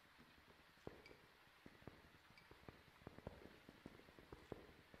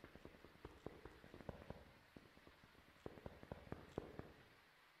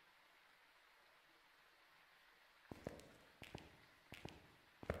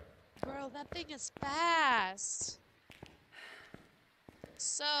 Bro, that thing is fast.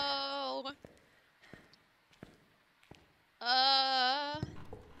 So, uh,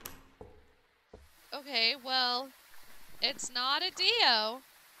 okay, well, it's not a Dio.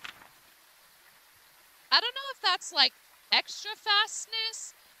 I don't know if that's like extra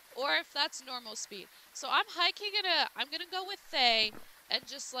fastness or if that's normal speed. So I'm gonna go with Faye and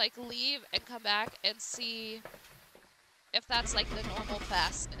just like leave and come back and see if that's like the normal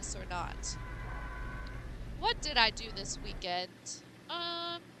fastness or not. What did I do this weekend?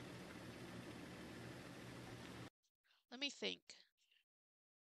 Um, let me think.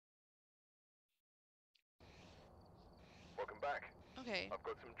 Welcome back. Okay, I've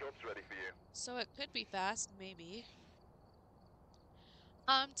got some jobs ready for you. so it could be fast, maybe.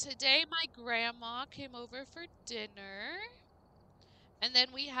 Today my grandma came over for dinner, and then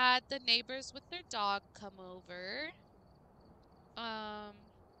we had the neighbors with their dog come over. Um,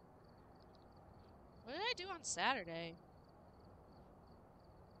 what did I do on Saturday?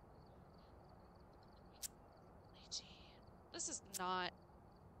 Gee, this is not.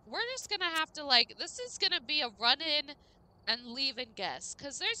 We're just gonna have to like. This is gonna be a run in and leave and guess,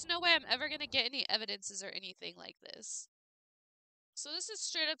 cause there's no way I'm ever gonna get any evidences or anything like this. So this is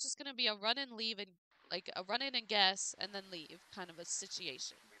straight up just gonna be a run and leave and like a run in and guess and then leave kind of a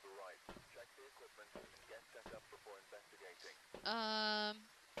situation. We've arrived. Check the equipment. I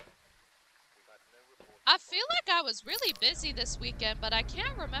feel like I was really busy this weekend, but I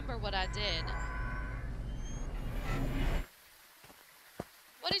can't remember what I did.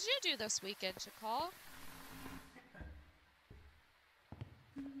 What did you do this weekend, Chakal?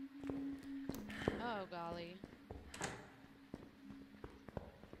 Oh, golly.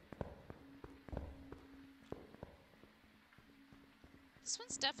 This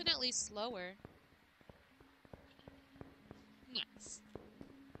one's definitely slower. Nice.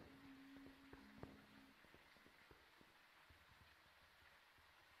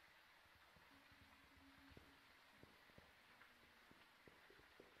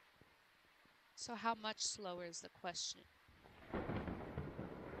 So how much slower is the question?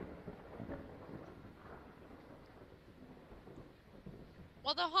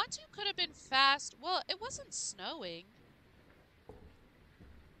 Well, the Hantu could have been fast. Well, it wasn't snowing.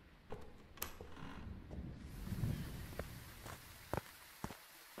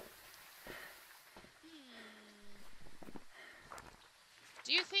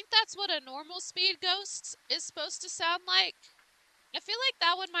 Do you think that's what a normal speed ghost is supposed to sound like? I feel like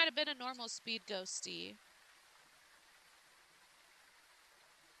that one might have been a normal speed ghosty.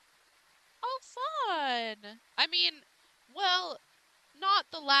 Oh, fun! I mean, well, not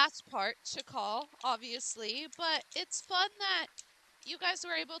the last part, Chakal, obviously, but it's fun that you guys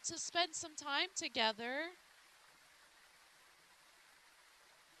were able to spend some time together.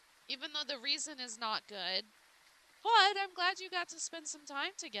 Even though the reason is not good. But I'm glad you got to spend some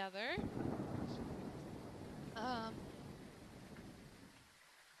time together.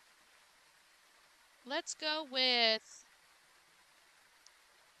 Let's go with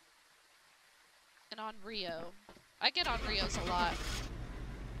an on Rio. I get on Rios a lot.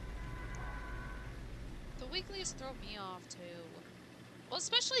 The weeklies throw me off too. Well,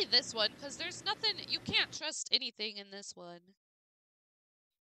 especially this one, because there's nothing, you can't trust anything in this one.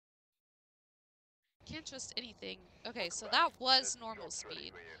 Can't trust anything. Okay, so that was normal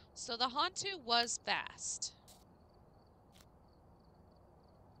speed. So the Hantu was fast.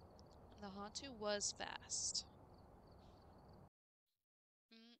 The Hantu was fast.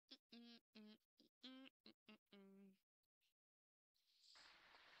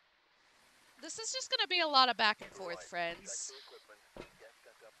 This is just gonna be a lot of back and forth, friends.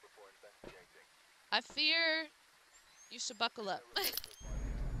 I fear you should buckle up.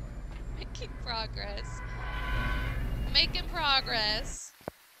 Making progress. Making progress.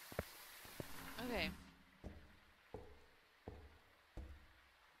 Okay.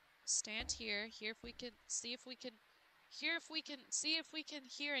 Stand here. Here if we can see if we can here if we can see if we can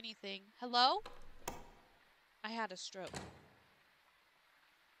hear anything. Hello? I had a stroke.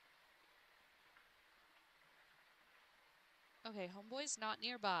 Okay, homeboy's not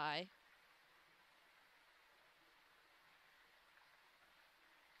nearby.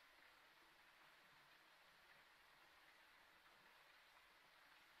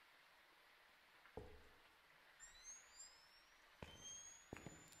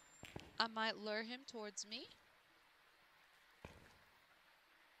 I might lure him towards me.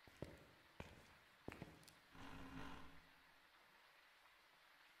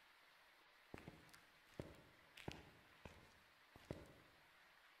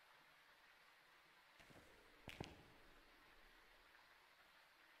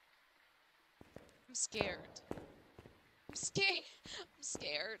 I'm scared. I'm scared. I'm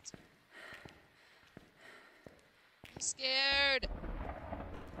scared. I'm scared.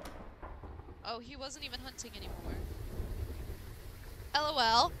 Oh, he wasn't even hunting anymore.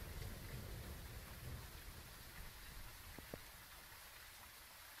 LOL.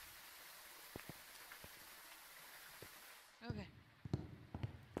 Okay.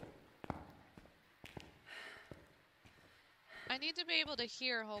 I need to be able to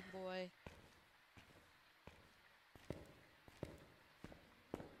hear homeboy.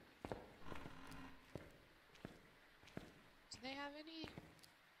 Do they have any?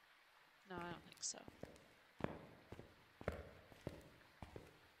 No, I don't think so.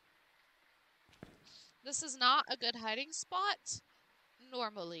 This is not a good hiding spot,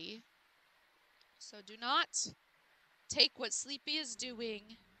 normally. So do not take what Sleepy is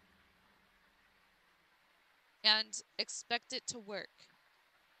doing and expect it to work.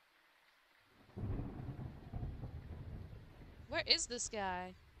 Where is this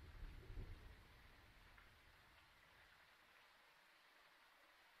guy?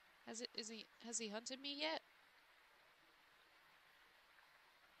 Has he hunted me yet?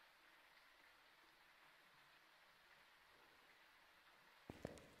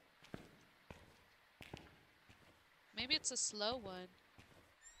 Maybe it's a slow one.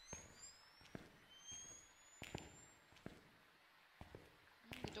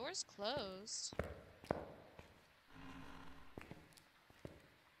 door's closed.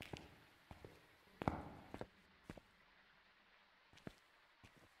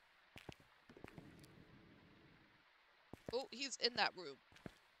 Oh, he's in that room.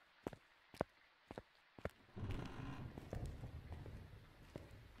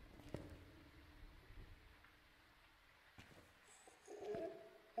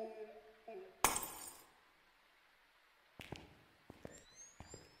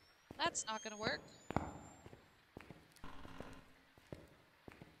 That's not gonna work.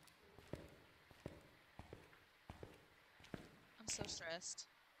 I'm so stressed.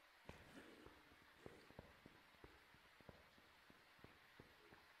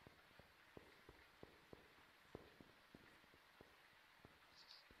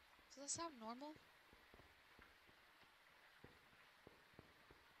 Does this sound normal?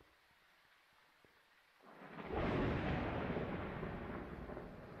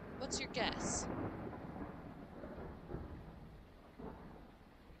 What's your guess?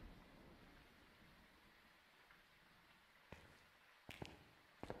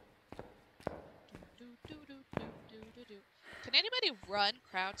 Can anybody run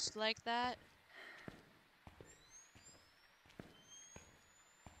crouched like that?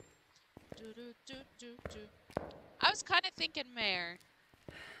 I was kind of thinking Mare.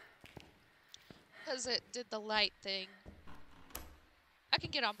 Because it did the light thing. I can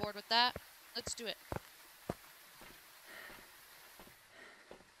get on board with that. Let's do it.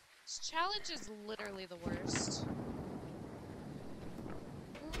 This challenge is literally the worst.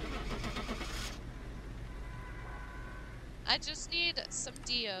 I just need some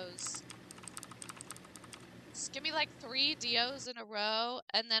Dios. Just give me like 3 Dios in a row,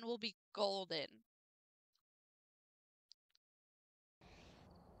 and then we'll be golden.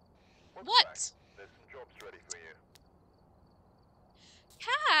 What? There's some jobs ready for you.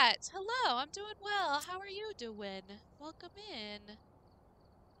 Cat! Hello, I'm doing well. How are you doing? Welcome in.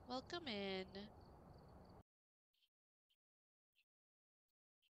 Welcome in.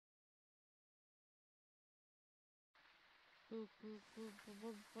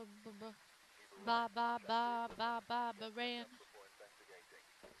 Ba ba ba ba ba ba ran.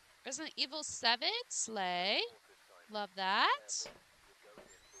 Resident Evil 7 Slay. Love that.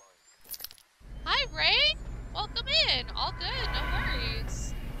 Hi, Rain. Welcome in. All good. No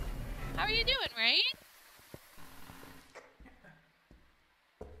worries. How are you doing, Rain?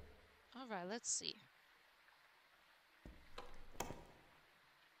 All right, let's see.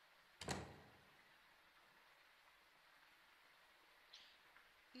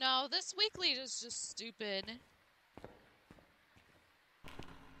 No, this weekly is just stupid.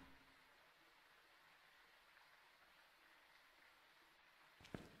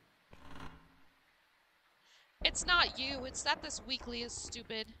 It's not you, it's that this weekly is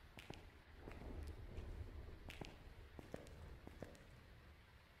stupid.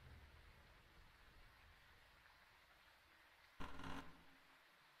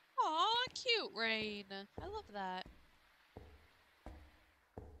 Aw, cute, Rain. I love that.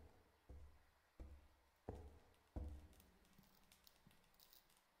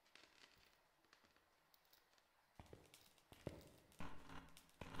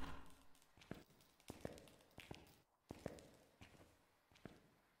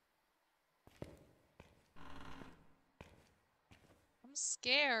 I'm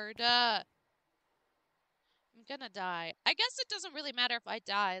scared. I'm gonna die. I guess it doesn't really matter if I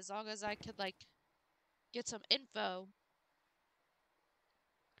die as long as I could, like, get some info.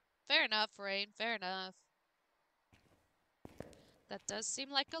 Fair enough, Rain. Fair enough. That does seem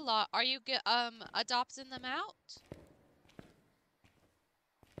like a lot. Are you adopting them out?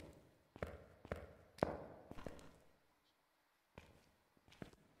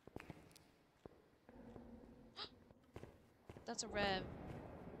 That's a rev.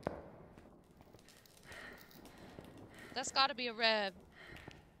 That's gotta be a rev.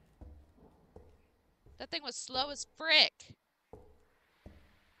 That thing was slow as frick.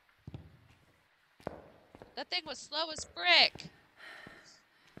 That thing was slow as frick.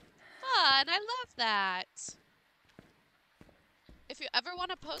 Fun, I love that. If you ever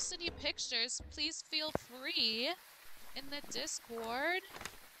want to post any pictures, please feel free in the Discord.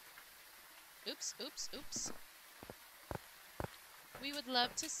 Oops, oops, oops. We would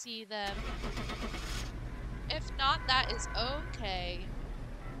love to see them. If not, that is okay.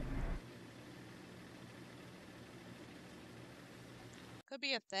 Could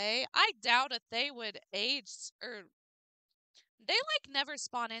be a Thay. I doubt a Thay would age, or they like never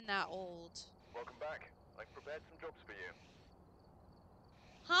spawn in that old. Welcome back. I've prepared some jobs for you.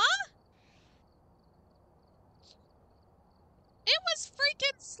 Huh? It was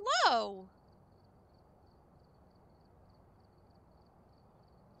freaking slow.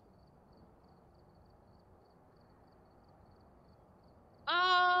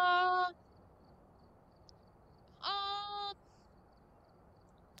 Um, um,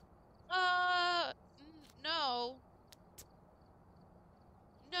 no,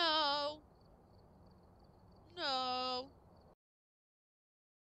 no, no,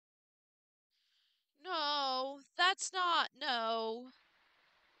 no, that's not, no.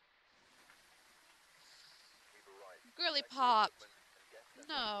 We've arrived. Girly Collect your pop, equipment and get set up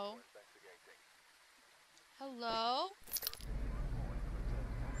no. before investigating. Hello? There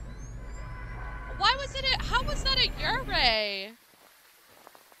appears to be a report of a Why was it how was that a Ure?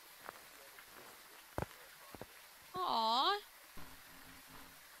 Aw.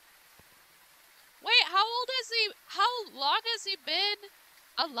 Wait, how long has he been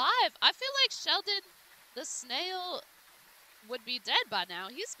alive? I feel like Sheldon the snail would be dead by now.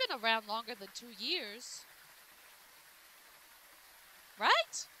 He's been around longer than 2 years.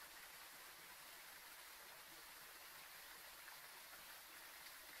 Right?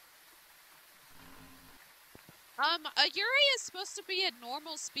 A Yuri is supposed to be a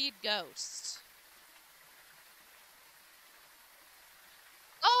normal speed ghost.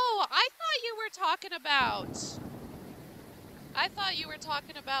 Oh, I thought you were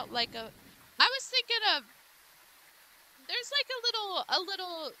talking about like I was thinking of, there's like the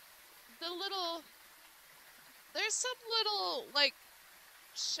little, there's some little, like,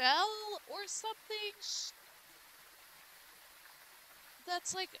 shell or something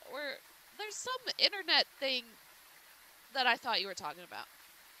that's like, or there's some internet thing that I thought you were talking about.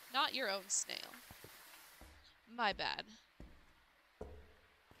 Not your own snail. My bad.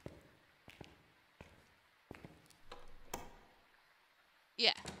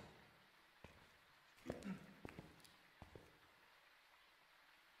 Yeah.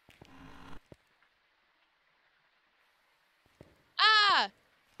 Ah!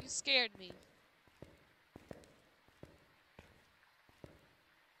 You scared me.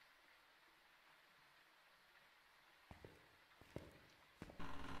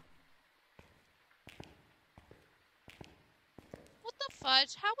 What the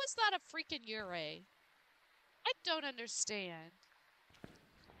fudge? How was that a freaking Ure? I don't understand.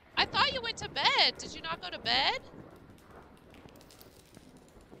 I thought you went to bed. Did you not go to bed?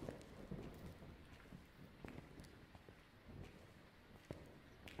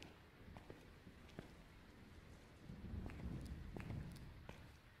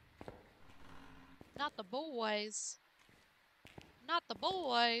 Not the boys. Not the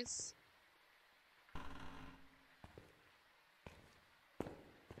boys.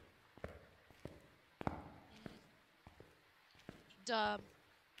 Dumb.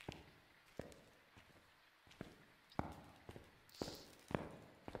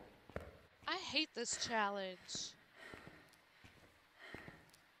 I hate this challenge.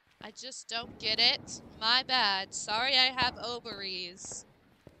 I just don't get it. My bad. Sorry I have ovaries.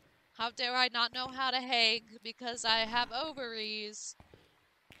 How dare I not know how to hang because I have ovaries.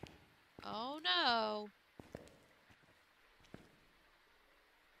 Oh no.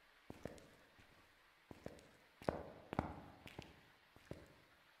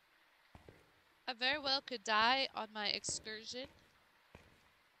 I very well could die on my excursion.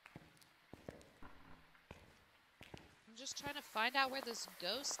 I'm just trying to find out where this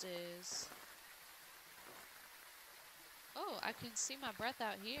ghost is. Oh, I can see my breath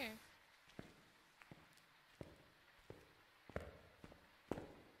out here.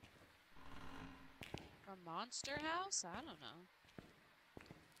 A monster house? I don't know.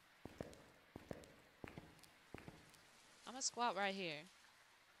 I'm gonna squat right here.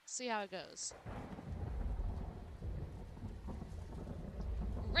 See how it goes.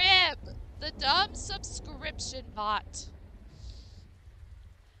 RIP! The dumb subscription bot.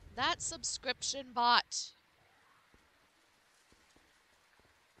 That subscription bot.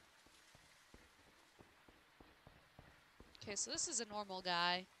 Okay, so this is a normal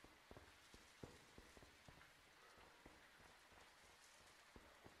guy.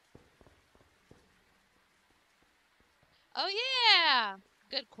 Oh yeah!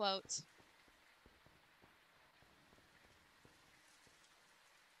 Good quote.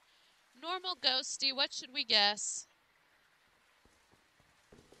 Normal ghosty, what should we guess?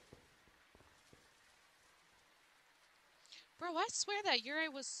 Bro, I swear that Yuri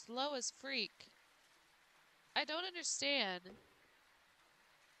was slow as freak. I don't understand.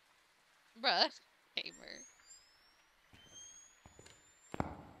 Bruh. Gamer.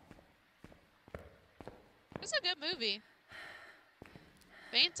 It's a good movie.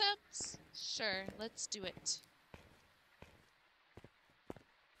 Phantoms? Sure, let's do it.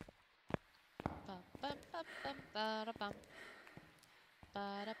 Bum, bada, bum.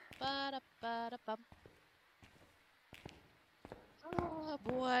 Bada, bada, bada, bum. Oh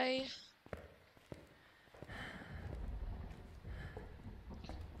boy.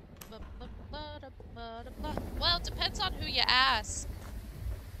 Well, it depends on who you ask.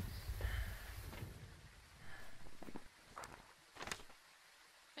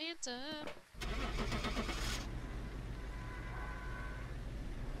 Phantom.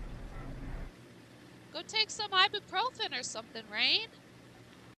 Go take some ibuprofen or something, Rain.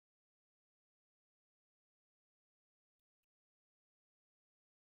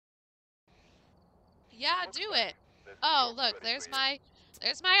 Yeah, Looks do like it. this Oh, talk's look, ready for there's you.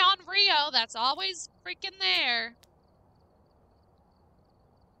 my on Rio. That's always freaking there.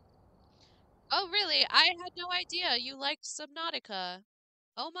 Oh, really? I had no idea you liked Subnautica.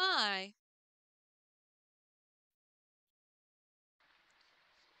 Oh my.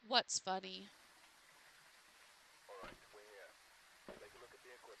 What's funny? Alright, we're here. Take a look at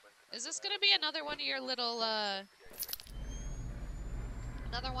the equipment and Is this prepare gonna a be full another one of statement your to start little, the investigation.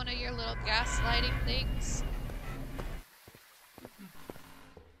 another one of your little gaslighting things?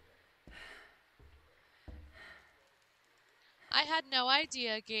 I had no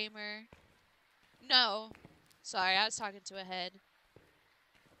idea, gamer. No. Sorry, I was talking to a head.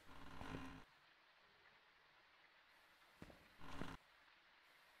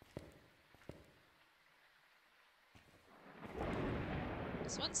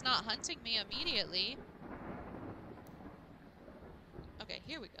 This one's not hunting me immediately. Okay,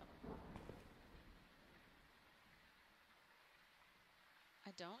 here we go.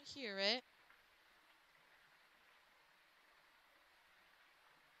 I don't hear it.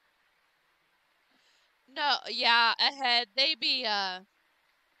 No, yeah, ahead. They be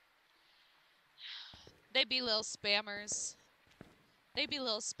little spammers. They be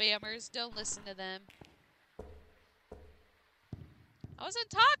little spammers. Don't listen to them. I wasn't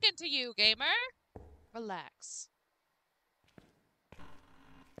talking to you, gamer. Relax.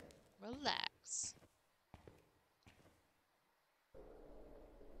 Relax.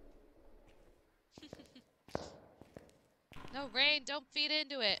 No, Rain, don't feed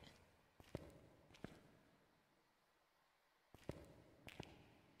into it.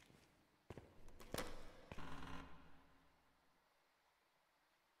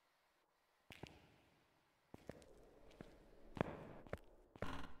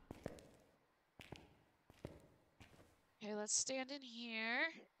 Okay, let's stand in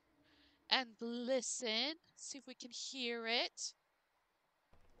here and listen. See if we can hear it.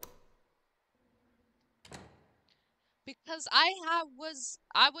 Because I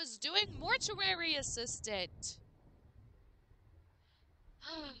was doing mortuary assistant.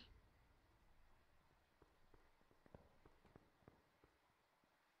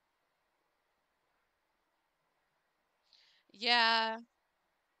 Yeah.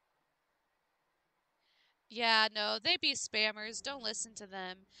 Yeah, no, they be spammers. Don't listen to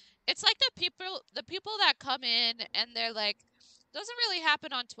them. It's like the people that come in and they're like, doesn't really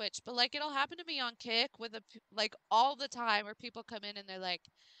happen on Twitch, but like it'll happen to me on Kick with like all the time where people come in and they're like,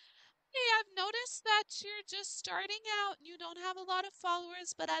 "Hey, I've noticed that you're just starting out and you don't have a lot of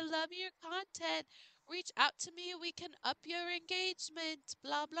followers, but I love your content. Reach out to me, we can up your engagement,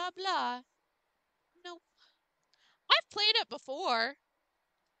 blah blah blah." No, I've played it before.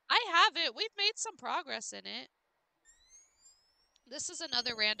 I have it. We've made some progress in it. This is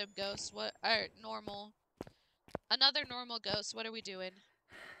another random ghost. What or normal? Another normal ghost. What are we doing?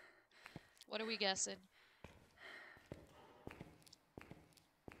 What are we guessing?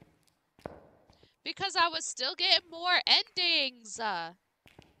 Because I was still getting more endings. I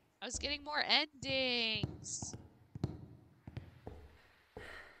was getting more endings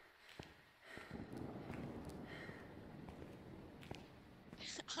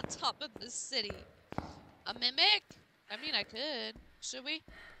on top of the city. A mimic? I mean, I could. Should we?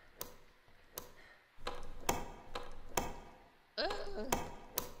 Ugh.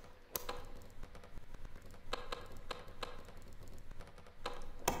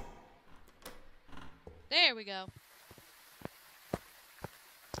 There we go.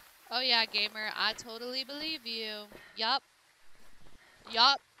 Oh yeah, gamer, I totally believe you. Yup.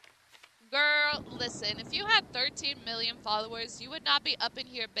 Yup. Girl, listen, if you had 13 million followers, you would not be up in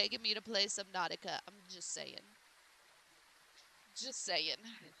here begging me to play Subnautica. I'm just saying. Just saying.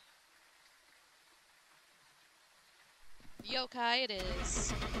 Yokai it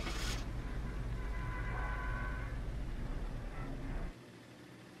is.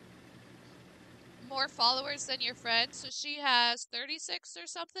 More followers than your friend, so she has 36 or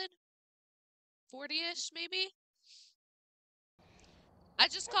something? 40-ish, maybe? I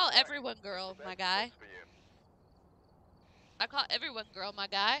just Looks call fine. everyone Let's girl, prepare my some guy. looks for you. I call everyone girl, my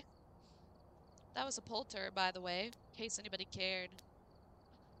guy. That was a poulter, by the way, in case anybody cared.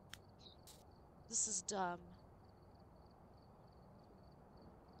 This is dumb.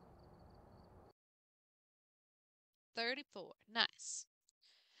 $34. Nice.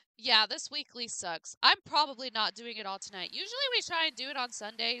 Yeah, this weekly sucks. I'm probably not doing it all tonight. Usually we try and do it on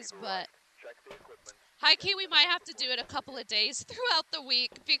Sundays, but high key we might have to do it a couple of days throughout the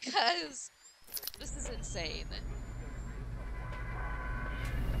week because this is insane.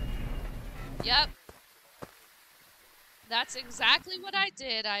 Yep. That's exactly what I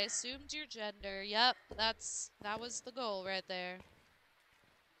did. I assumed your gender. Yep, that was the goal right there.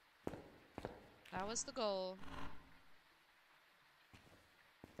 That was the goal.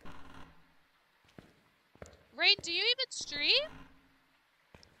 Rain, do you even stream?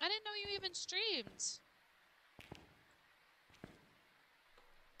 I didn't know you even streamed.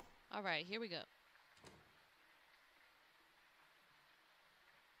 Alright, here we go.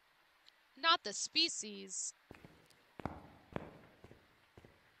 Not the species.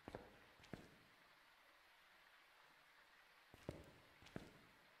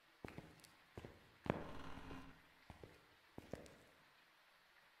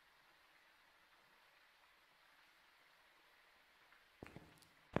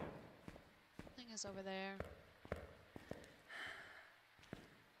 Thing is over there.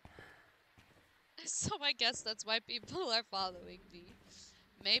 So I guess that's why people are following me.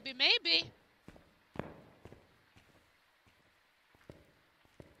 Maybe, maybe.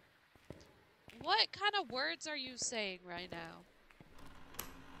 What kind of words are you saying right now?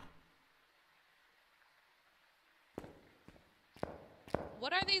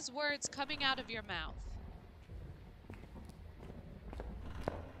 What are these words coming out of your mouth?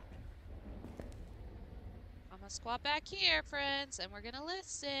 I'm gonna squat back here, friends, and we're gonna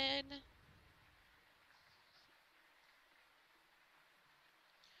listen.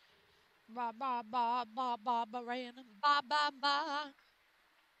 Ba ba ba ba ba ba random ba ba ba.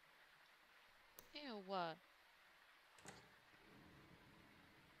 Ew, what?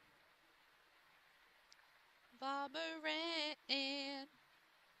 Barbara Ann.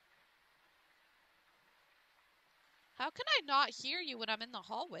 How can I not hear you when I'm in the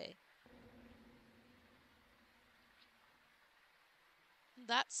hallway?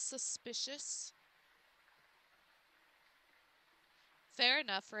 That's suspicious. Fair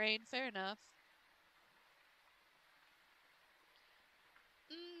enough, Rain. Fair enough.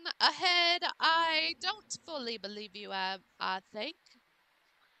 Ahead, I don't fully believe you, I think.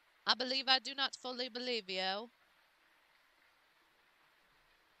 I believe I do not fully believe you.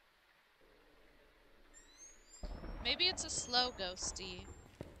 Maybe it's a slow ghosty.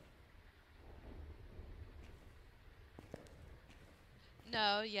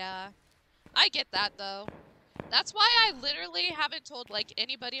 No, yeah. I get that, though. That's why I literally haven't told, like,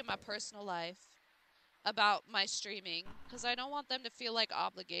 anybody in my personal life about my streaming. Because I don't want them to feel, like,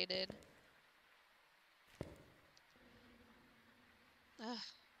 obligated.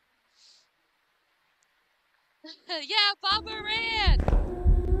 Yeah, Baba ran!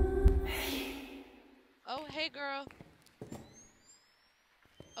 Oh, hey, girl.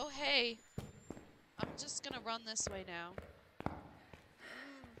 Oh, hey. I'm just gonna run this way now.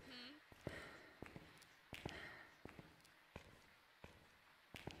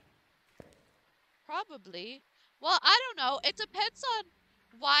 Probably. Well, I don't know. It depends on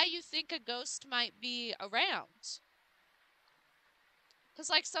why you think a ghost might be around. Because,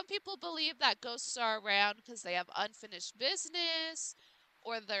 like, some people believe that ghosts are around because they have unfinished business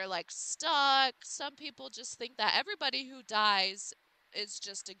or they're, like, stuck. Some people just think that everybody who dies is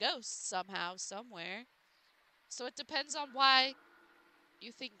just a ghost somehow, somewhere. So it depends on why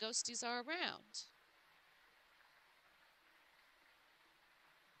you think ghosties are around.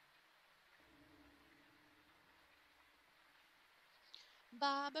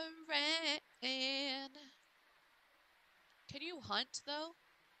 Baba ran. Can you hunt, though?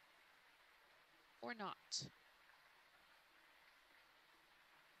 Or not?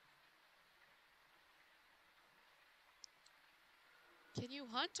 Can you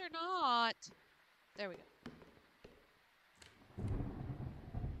hunt or not? There we go.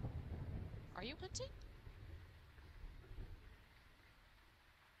 Are you hunting?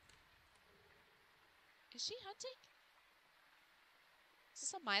 Is she hunting? Is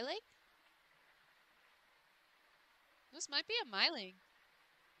this a myling? This might be a myling.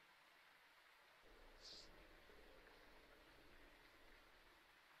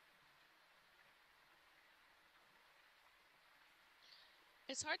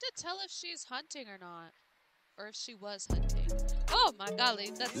 It's hard to tell if she's hunting or not. Or if she was hunting. Oh my golly,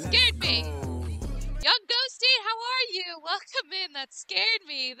 that scared me! Young Christine, how are you? Welcome in. That scared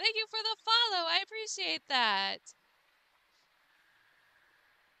me. Thank you for the follow. I appreciate that.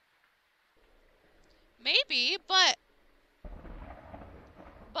 Maybe, but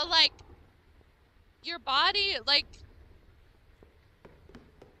like your body, like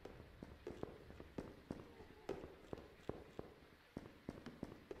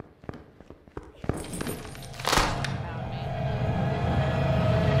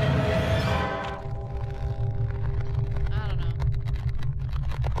I don't know.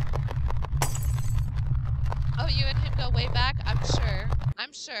 Oh, you and him go way back? I'm sure.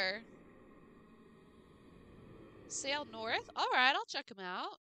 I'm sure. Sail north? Alright, I'll check him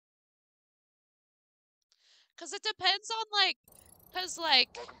out. Cause it depends on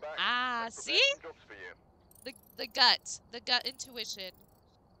Welcome back. Let's see? prepare some jobs for you. The gut intuition.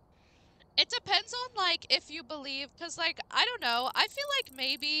 It depends on like if you believe, cause like I don't know, I feel like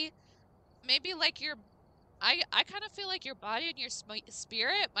maybe like your I kind of feel like your body and your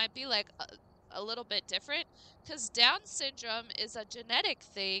spirit might be like a little bit different, cause Down syndrome is a genetic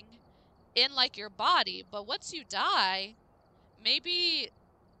thing in like your body, but once you die, maybe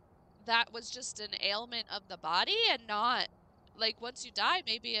that was just an ailment of the body and not like once you die,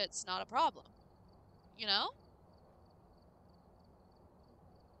 maybe it's not a problem. You know?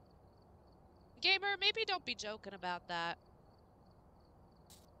 Gamer, maybe don't be joking about that.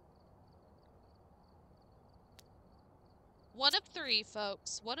 One of three,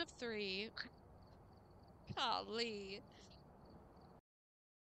 folks. One of three. Golly.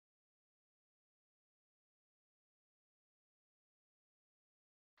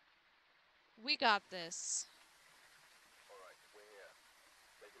 We got this. Alright, we're here.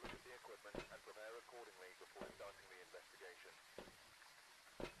 Take a look at the equipment and prepare accordingly before starting the investigation.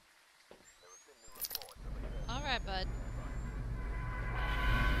 There have been new reports of a Alright, bud.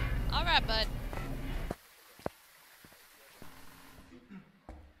 Alright, bud.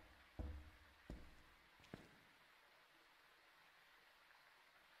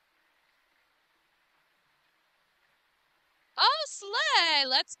 Oh, Slay!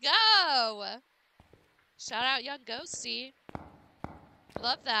 Let's go! Shout out Young Ghosty.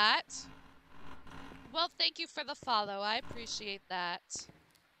 Love that. Well, thank you for the follow. I appreciate that.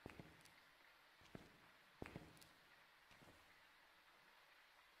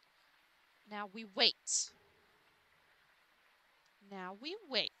 Now we wait. Now we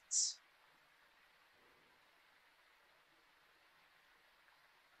wait.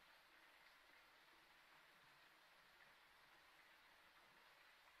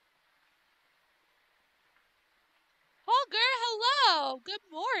 Holger, hello! Good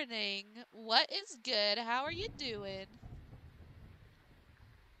morning. What is good? How are you doing?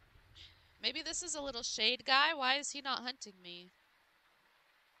 Maybe this is a little shade guy. Why is he not hunting me?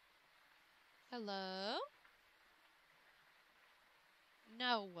 Hello?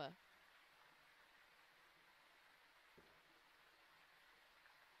 No.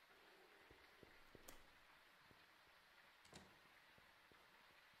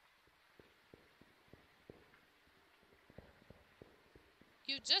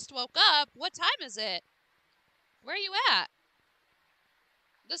 You just woke up? What time is it? Where are you at?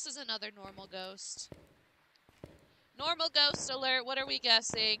 This is another normal ghost. Normal ghost alert. What are we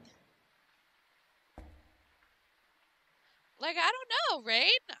guessing? Like, I don't know,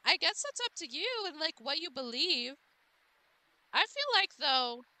 Rain. I guess that's up to you and, like, what you believe. I feel like,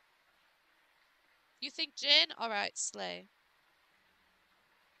 though... You think Jin? Alright, Slay.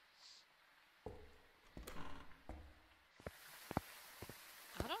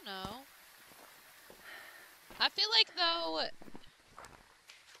 I don't know. I feel like, though...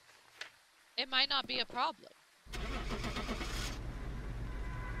 It might not be a problem.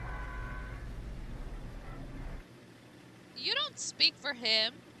 You don't speak for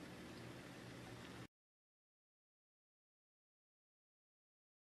him.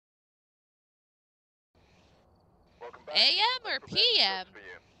 Welcome back. AM or Let's prepare some PM? jobs for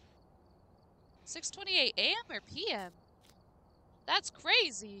you. 6:28 AM or PM? That's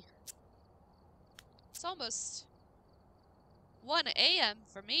crazy. It's almost 1 AM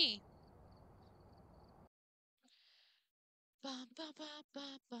for me. Bum, bum, bum,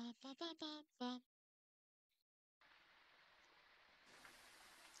 bum, bum, bum, bum, bum, bum.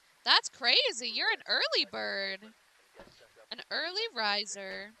 That's crazy. You're an early bird. An early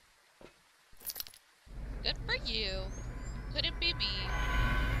riser. Good for you. Couldn't be me.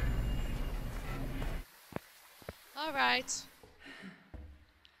 Alright.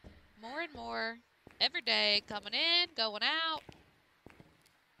 More and more. Every day. Coming in, going out.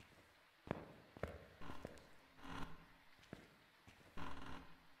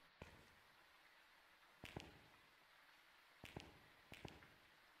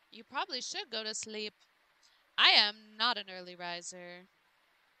 You probably should go to sleep. I am not an early riser.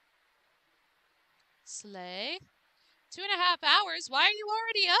 Slay. 2.5 hours? Why are you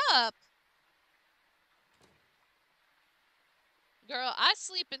already up? Girl, I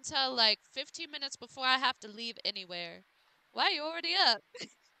sleep until like 15 minutes before I have to leave anywhere. Why are you already up?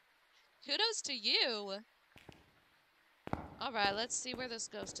 Kudos to you. Alright, let's see where this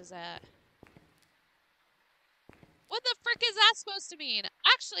ghost is at. What the frick is that supposed to mean?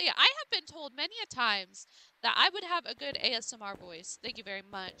 Actually, I have been told many a times that I would have a good ASMR voice. Thank you very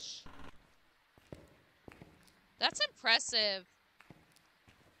much. That's impressive.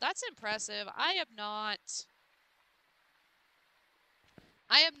 That's impressive. I am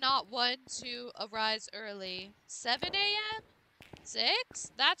not one to arise early. 7 a.m.?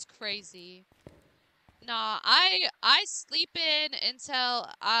 6? That's crazy. Nah, I sleep in until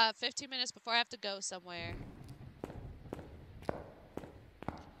 15 minutes before I have to go somewhere.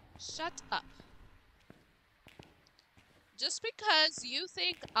 Shut up. Just because you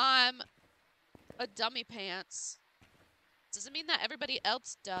think I'm a dummy pants doesn't mean that everybody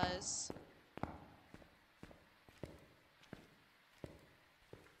else does.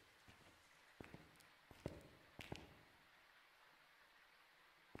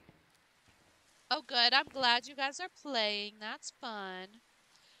 Oh, good. I'm glad you guys are playing. That's fun.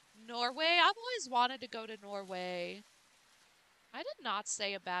 Norway? I've always wanted to go to Norway. I did not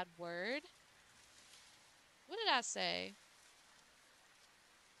say a bad word. What did I say?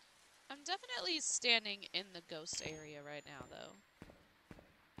 I'm definitely standing in the ghost area right now, though.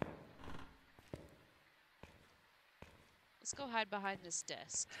 Let's go hide behind this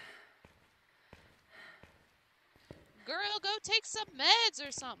desk. Girl, go take some meds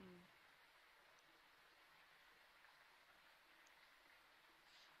or something.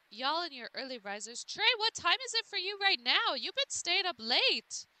 Y'all and your early risers. Trey, what time is it for you right now? You've been staying up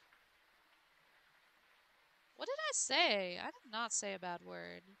late. What did I say? I did not say a bad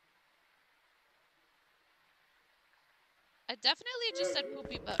word. I definitely just said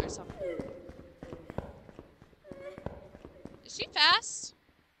poopy butt or something. Is she fast?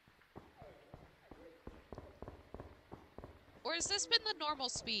 Or has this been the normal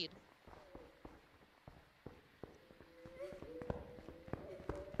speed?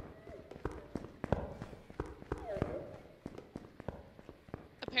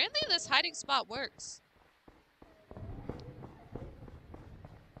 Apparently this hiding spot works.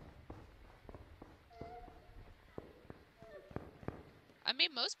 I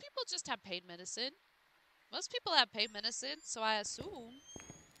mean, most people just have pain medicine. Most people have pain medicine, so I assume.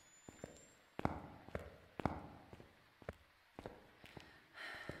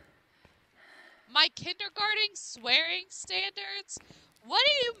 My kindergarten swearing standards? What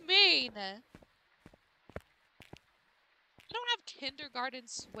do you mean? I don't have kindergarten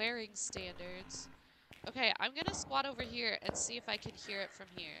swearing standards. Okay, I'm gonna squat over here and see if I can hear it from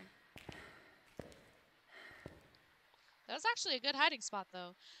here. That was actually a good hiding spot,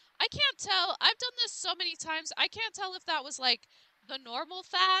 though. I can't tell. I've done this so many times. I can't tell if that was, like, the normal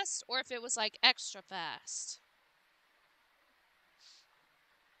fast or if it was, like, extra fast.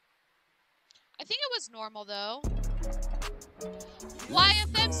 I think it was normal, though.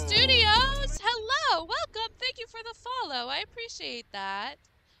 YFM Studios! Hello! Welcome! Thank you for the follow. I appreciate that.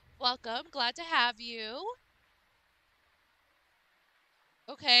 Welcome. Glad to have you.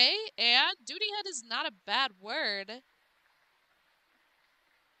 Okay, and duty head is not a bad word.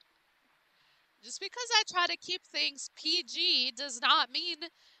 Just because I try to keep things PG does not mean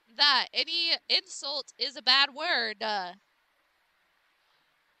that any insult is a bad word.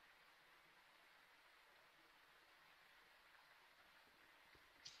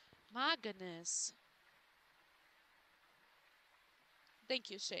 My goodness. Thank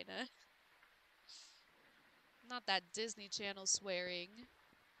you, Shayna. Not that Disney Channel swearing.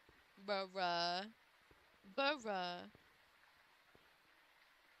 Bruh. Bruh.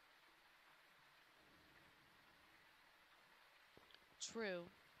 True.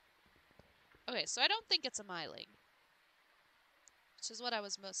 Okay, so I don't think it's a miling. Which is what I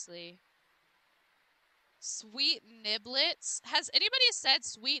was mostly... Sweet niblets? Has anybody said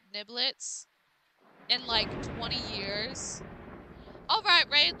sweet niblets in like 20 years? Alright,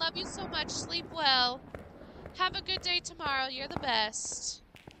 Rain, love you so much. Sleep well. Have a good day tomorrow. You're the best.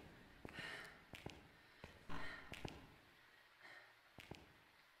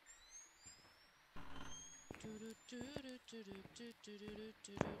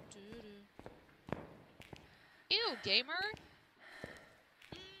 Ew, gamer?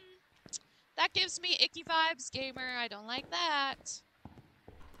 That gives me icky vibes, gamer. I don't like that.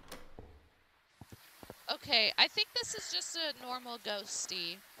 Okay, I think this is just a normal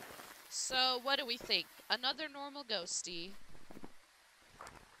ghosty. So, what do we think? Another normal ghosty.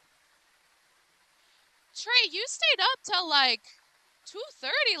 Trey, you stayed up till like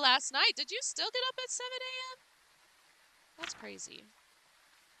 2:30 last night. Did you still get up at 7 a.m.? That's crazy.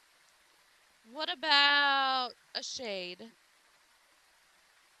 What about a shade?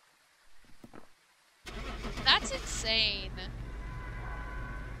 That's insane.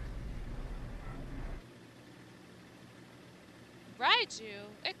 Raiju,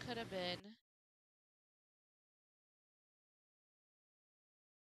 it could have been.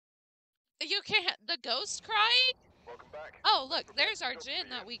 You can't. The ghost crying? Welcome back. Oh, Let's look, prepare there's for the our ghosty Jin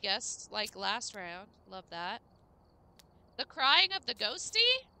that video. we guessed like last round. Love that. The crying of the ghosty?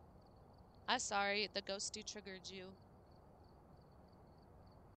 I'm sorry, the ghosty triggered you.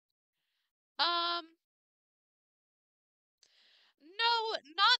 Um, no,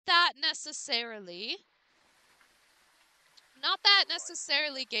 not that necessarily. Not that Alright,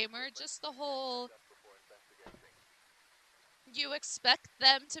 necessarily, check the gamer. equipment Just the and get whole set up before investigating. you expect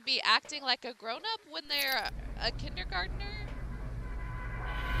them to be acting like a grown-up when they're a kindergartner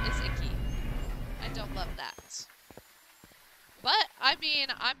is icky. I don't love that. But I mean,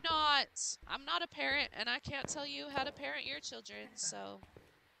 I'm not a parent and I can't tell you how to parent your children, so,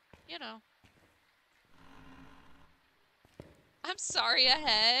 you know. I'm sorry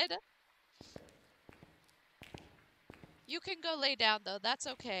ahead. You can go lay down though. That's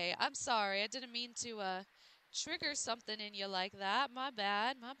okay. I'm sorry. I didn't mean to trigger something in you like that. My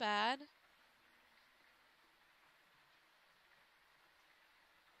bad. My bad.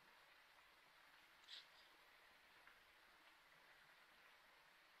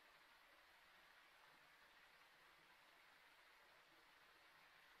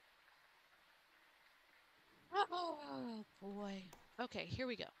 Oh boy. Okay, here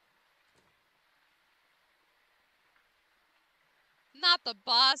we go. Not the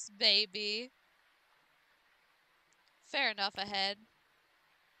boss, baby. Fair enough ahead.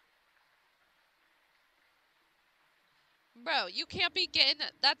 Bro, you can't be getting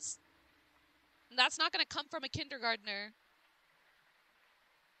that's not gonna come from a kindergartner.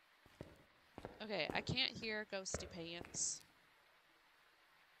 Okay, I can't hear ghosty pants.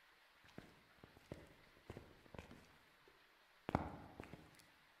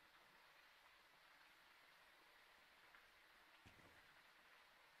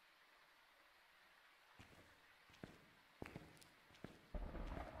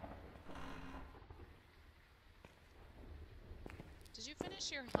 Did you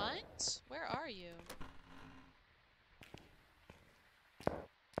finish your hunt? Where are you?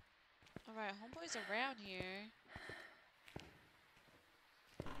 Alright, homeboy's around here.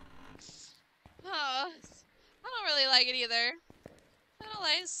 Oh, I don't really like it either. I don't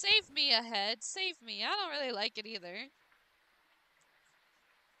like save me ahead. Save me. I don't really like it either.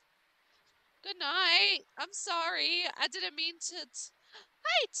 Good night. I'm sorry. I didn't mean to.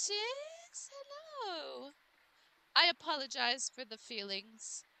 Hi, chicks. Hello. I apologize for the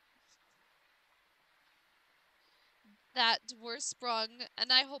feelings that were sprung,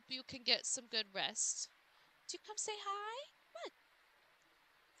 and I hope you can get some good rest. Do you come say hi? What?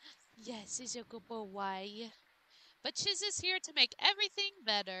 Yes, he's a good boy. But Chiz is here to make everything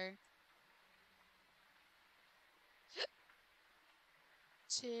better.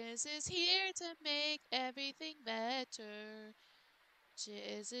 Chiz is here to make everything better.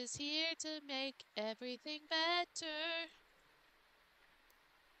 Chiz is here to make everything better.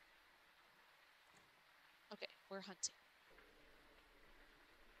 Okay, we're hunting.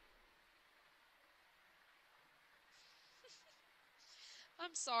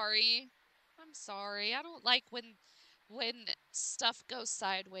 I'm sorry. I'm sorry. I don't like when stuff goes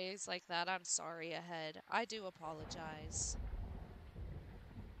sideways like that. I'm sorry ahead. I do apologize.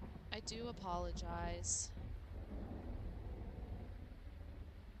 I do apologize.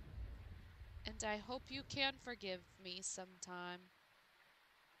 And I hope you can forgive me sometime.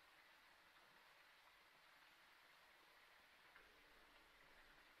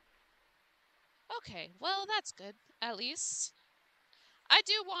 Okay, well, that's good, at least. I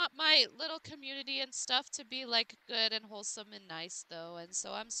do want my little community and stuff to be like good and wholesome and nice though, and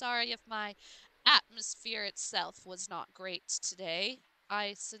so I'm sorry if my atmosphere itself was not great today.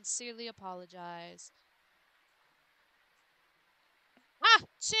 I sincerely apologize. Ah,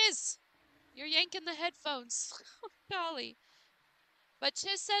 Chiz! You're yanking the headphones. Golly. But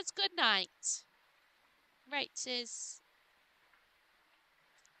Chiz says good night. Right, Chiz.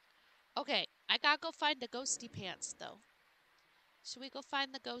 Okay, I gotta go find the ghosty pants though. Should we go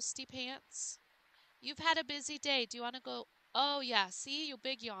find the ghosty pants? You've had a busy day. Do you want to go? Oh, yeah. See, you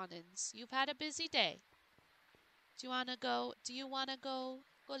big yawnins. You've had a busy day. Do you wanna go? Do you wanna go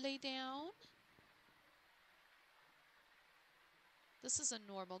lay down? This is a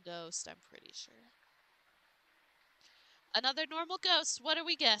normal ghost, I'm pretty sure. Another normal ghost. What are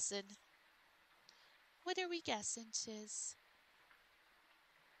we guessing? What are we guessing, Chiz?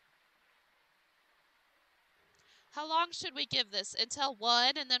 How long should we give this? Until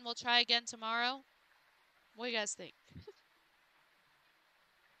 1 and then we'll try again tomorrow? What do you guys think?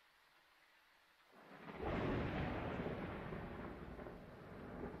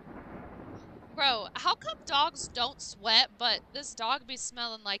 Bro, how come dogs don't sweat, but this dog be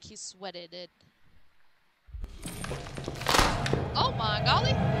smelling like he sweated it? Oh my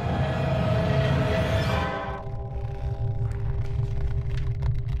golly!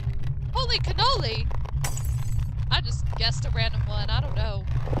 Holy cannoli! I just guessed a random one. I don't know.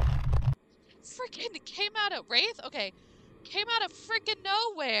 Freaking came out of Wraith? Okay. Came out of freaking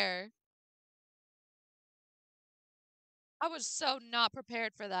nowhere. I was so not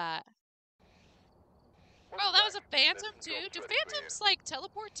prepared for that. Bro, that was a phantom too? Do phantoms like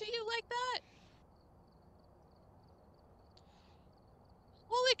teleport to you like that?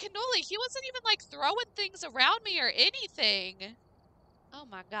 Holy cannoli, he wasn't even like throwing things around me or anything. Oh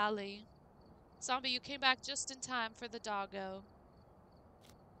my golly. Zombie, you came back just in time for the doggo.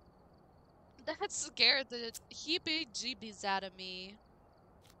 That scared the heebie-jeebies out of me.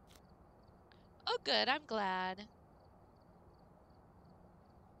 Oh good, I'm glad.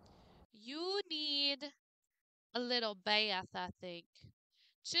 You need a little bath, I think.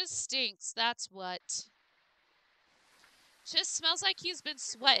 Just stinks, that's what. Just smells like he's been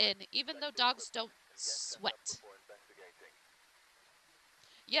sweating, even though dogs don't sweat.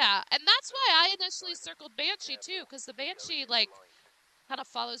 Yeah, and that's why I initially circled Banshee too, because the Banshee, like, kind of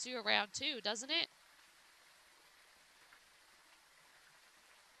follows you around too, doesn't it?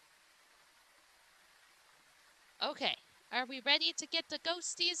 Okay, are we ready to get the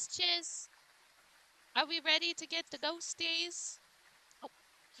ghosties, Chiz? Are we ready to get the ghosties? Oh,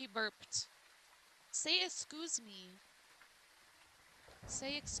 he burped. Say excuse me.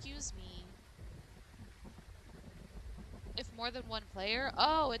 Say excuse me. If more than one player?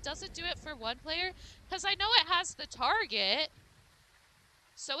 Oh, it doesn't do it for one player? Because I know it has the target.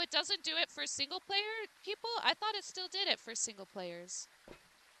 So it doesn't do it for single player people? I thought it still did it for single players.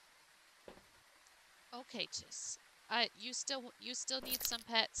 Okay, Chiz. You still need some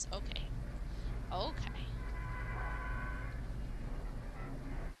pets? Okay. Okay.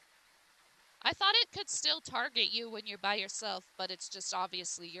 I thought it could still target you when you're by yourself, but it's just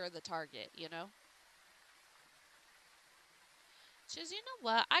obviously you're the target, you know? Chiz, you know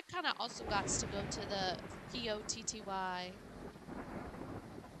what? I kind of also got to go to the POTTY.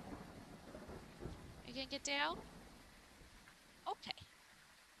 You can get down? Okay.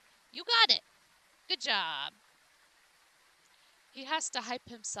 You got it. Good job. He has to hype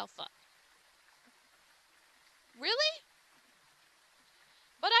himself up. Really?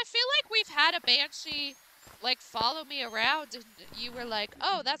 But I feel like we've had a Banshee, like, follow me around, and you were like,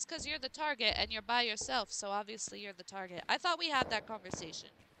 oh, that's because you're the target, and you're by yourself, so obviously you're the target. I thought we had that conversation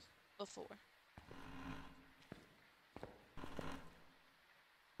before.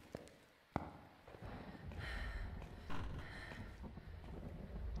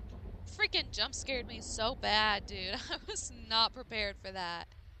 Freaking jump scared me so bad, dude. I was not prepared for that.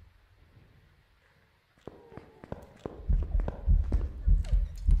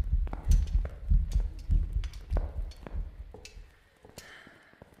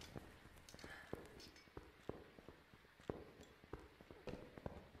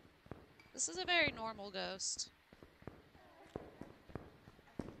 This is a very normal ghost.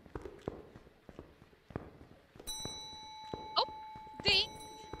 Oh, ding.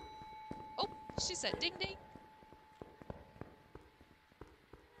 Oh, she said ding ding.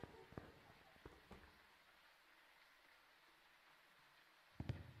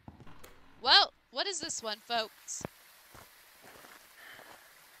 Well, what is this one, folks?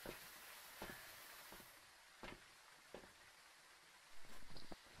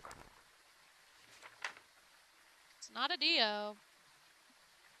 It's not a Dio.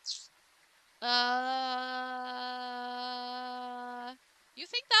 You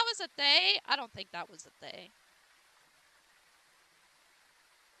think that was a they? I don't think that was a they.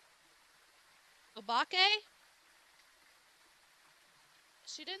 Obake?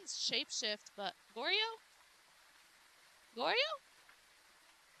 She didn't shapeshift, but Goryo? Goryo?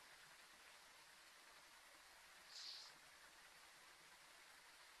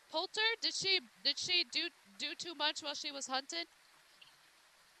 Polter? Did she do too much while she was hunted?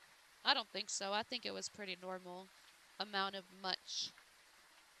 I don't think so. I think it was pretty normal amount of much.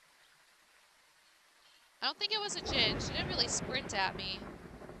 I don't think it was a Jin. She didn't really sprint at me.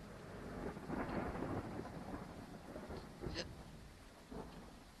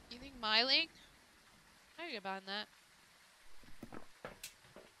 You think Myling? I can get behind that.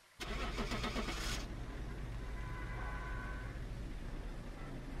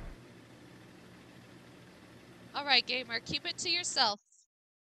 Alright, gamer, keep it to yourself.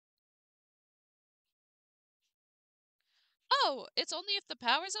 Oh, it's only if the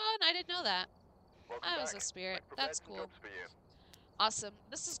power's on? I didn't know that. Welcome I was back. a spirit. I've prepared That's some cool. jobs for you. Awesome.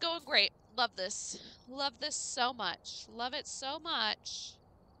 This is going great. Love this. Love this so much. Love it so much.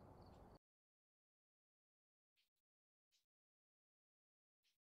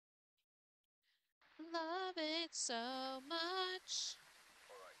 Love it so much.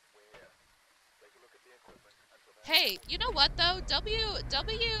 Alright, we're here. Take a look at the equipment and prepare. Hey, you know what though?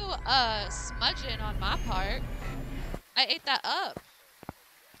 Smudging on my part. I ate that up.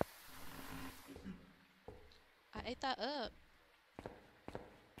 I ate that up.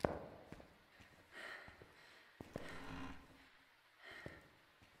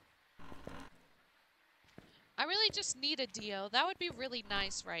 I really just need a Dio. That would be really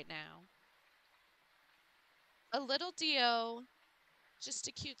nice right now. A little Dio. Just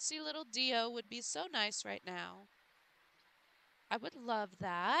a cutesy little Dio would be so nice right now. I would love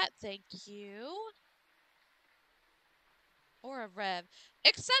that. Thank you. Or a Rev.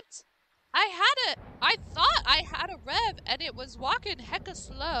 Except I thought I had a Rev and it was walking hecka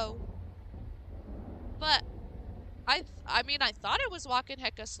slow. But I mean I thought it was walking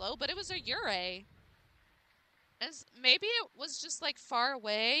hecka slow, but it was a Ure. And maybe it was just like far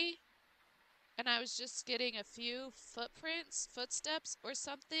away and I was just getting a few footsteps or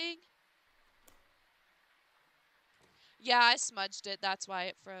something. Yeah, I smudged it. That's why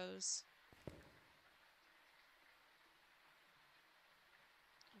it froze.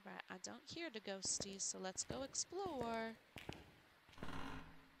 Alright, I don't hear the ghosties, so let's go explore.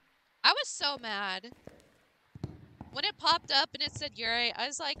 I was so mad. When it popped up and it said Yuri, I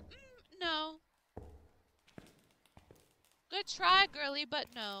was like, no. Good try, girly, but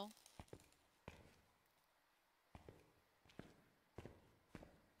no.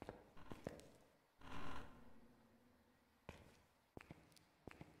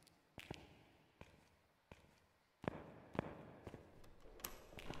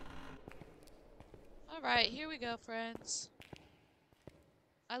 Alright, here we go, friends.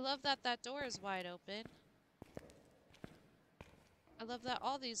 I love that that door is wide open. I love that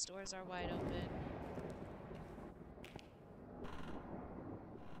all these doors are wide open.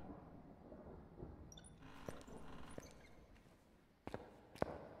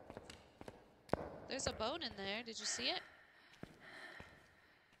 There's a bone in there. Did you see it?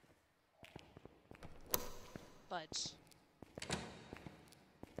 Budge.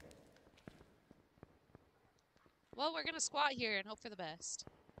 Well, we're gonna squat here and hope for the best.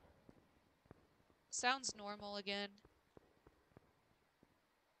 Sounds normal again.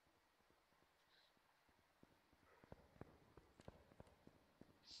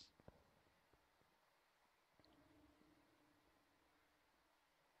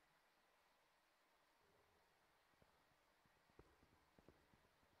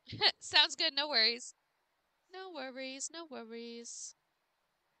 Sounds good, no worries. No worries, no worries.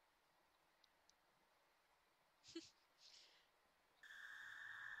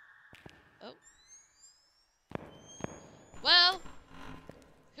 Oh. Well,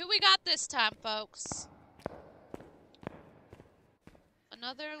 who we got this time, folks?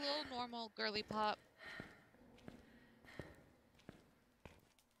 Another little normal girly pop.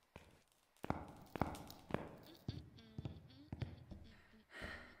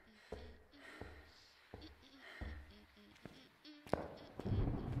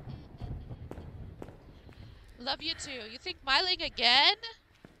 Love you too. You think Myling again?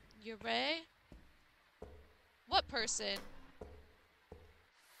 You Ray? What person?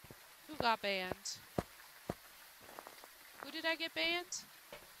 Who got banned? Who did I get banned?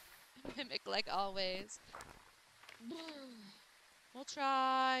 Mimic like always. We'll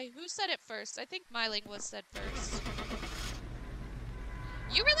try. Who said it first? I think Myling was said first.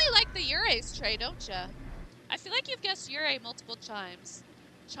 You really like the Urays, Trey, don't ya? I feel like you've guessed Ure multiple times.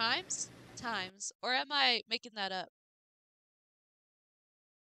 Chimes? Times. Or am I making that up?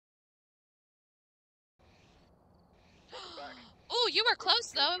 Welcome back. Oh, you were I've got close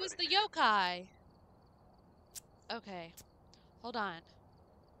some though. jobs It was ready the for you. yokai. Okay. Hold on.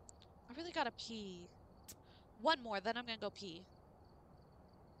 I really gotta pee. One more, then I'm gonna go pee.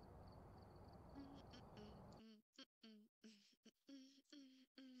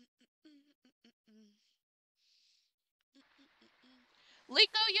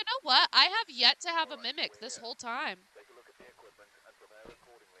 Lingo, you know what? I have yet to have a mimic this whole time. Take a look at the equipment and prepare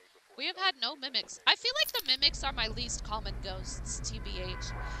accordingly before We have had starting no the mimics. I investigation. feel like the mimics are my least common ghosts,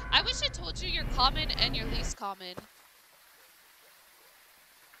 TBH. I wish I told you your common and your least common.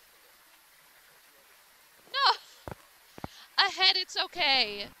 No! Ahead, it's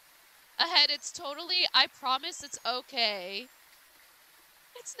okay. Ahead, it's totally, I promise it's okay.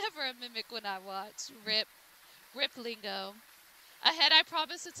 It's never a mimic when I watch. Rip. Rip lingo. Ahead, I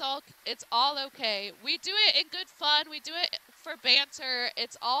promise it's all okay. We do it in good fun. We do it for banter.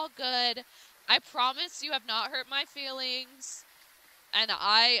 It's all good. I promise you have not hurt my feelings. And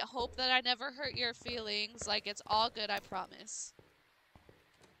I hope that I never hurt your feelings. Like, it's all good, I promise.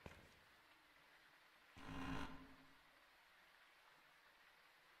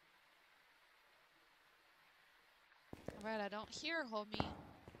 Alright, I don't hear, homie.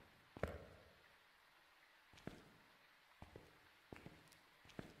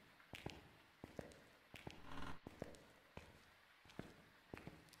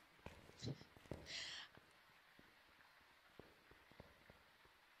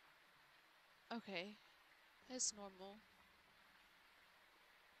 Okay. It's normal.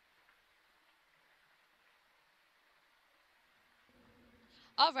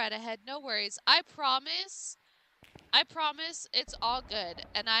 Alright, ahead, no worries. I promise it's all good.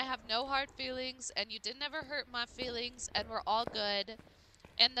 And I have no hard feelings, and you didn't ever hurt my feelings, and we're all good.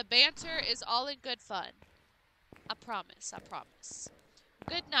 And the banter is all in good fun. I promise, I promise.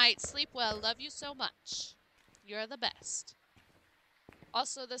 Good night, sleep well, love you so much. You're the best.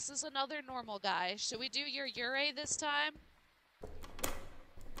 Also, this is another normal guy. Should we do your Ure this time?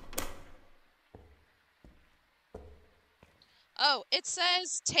 Oh, it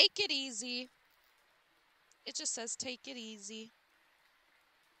says take it easy. It just says take it easy.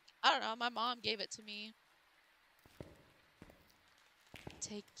 I don't know, my mom gave it to me.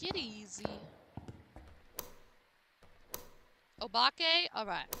 Take it easy. Obake?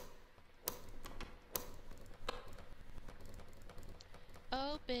 Alright.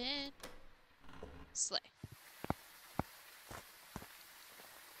 Open. Slay.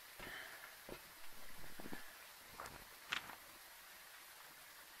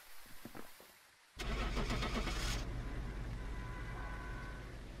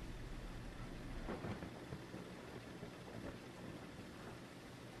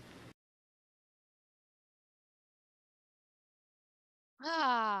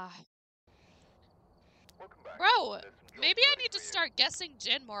 Ah. Welcome back. Bro, There's some jobs maybe I ready need for to you. start guessing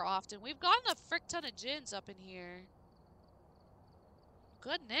Jin more often. We've gotten a frick ton of Jins up in here.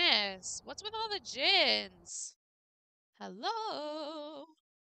 Goodness. What's with all the Jins? Hello.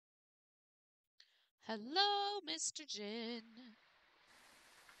 Hello, Mr. Jin.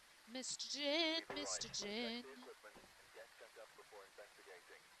 Mr. Jin, We've arrived. Mr. Check Jin. the equipment and get set up before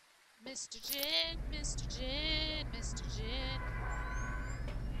investigating. Mr. Jin, Mr. Jin, Mr. Jin.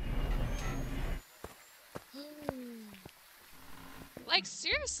 Like,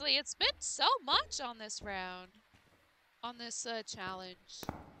 seriously, it's been so much on this round. On this challenge.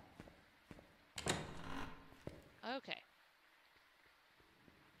 Okay.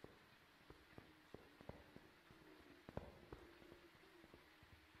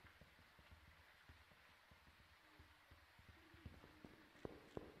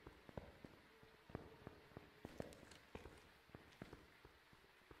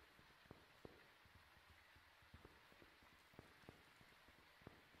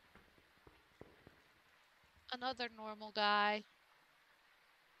 Another normal guy.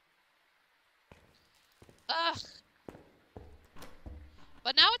 Ugh.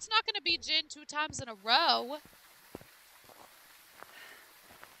 But now it's not going to be Jin 2 times in a row.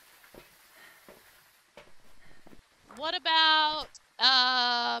 What about,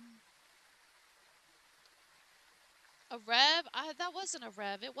 a rev? That wasn't a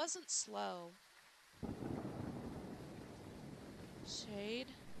rev. It wasn't slow. Shade?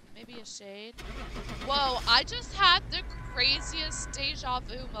 Maybe a shade? Whoa, I just had the craziest deja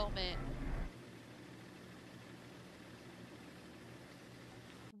vu moment.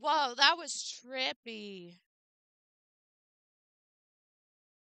 Whoa, that was trippy.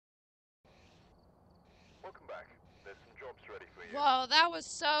 Welcome back. There's some jobs ready for you. Whoa, that was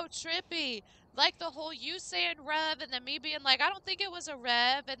so trippy. Like the whole you saying rev and then me being like, I don't think it was a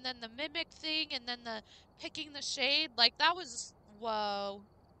rev, and then the mimic thing and then the picking the shade. Like that was, whoa.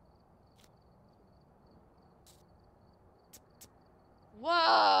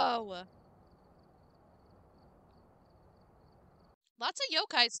 Whoa. Lots of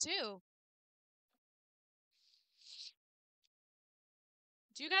yokais too.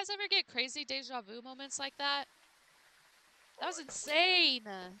 Do you guys ever get crazy deja vu moments like that? That was insane. Take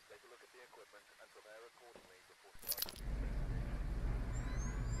a look at the equipment and prepare accordingly before starting.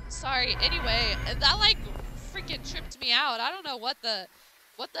 Sorry. Anyway, that like freaking tripped me out. I don't know what the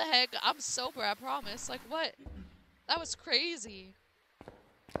heck. I'm sober, I promise. Like what? That was crazy.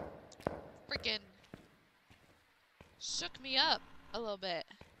 Freaking shook me up a little bit.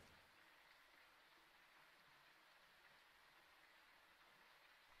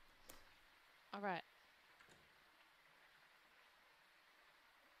 All right.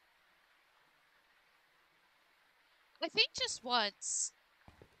 I think just once.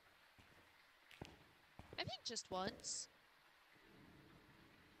 I think just once.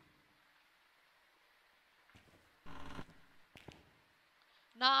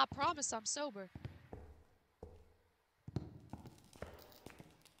 Nah, I promise I'm sober.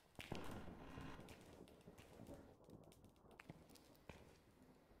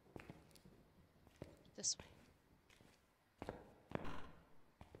 This way.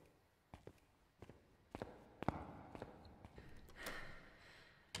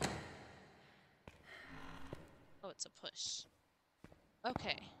 Oh, it's a push.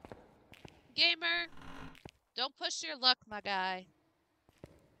 Okay. Gamer, don't push your luck, my guy.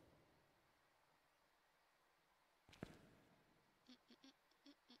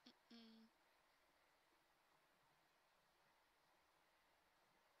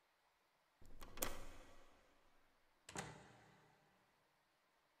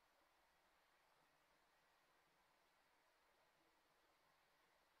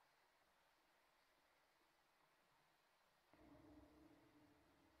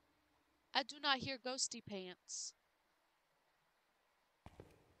 I do not hear ghosty pants.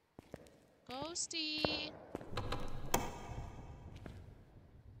 Ghosty.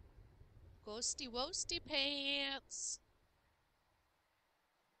 Ghosty woasty pants.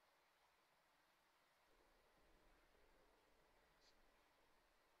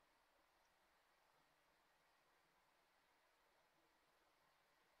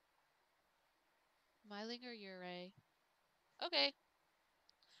 Myling or Ure? Okay.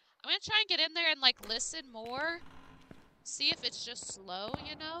 I'm gonna try and get in there and like listen more. See if it's just slow,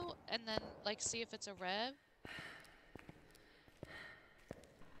 you know? And then like see if it's a rev.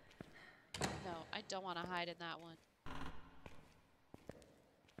 No, I don't want to hide in that one.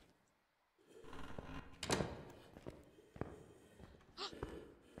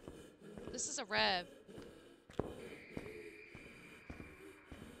 This is a rev.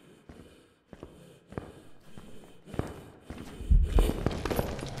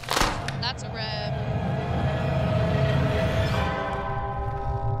 That's a rev.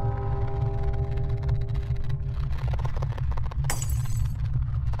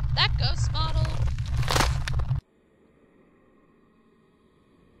 That ghost model.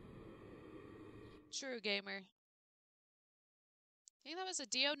 True gamer. Think that was a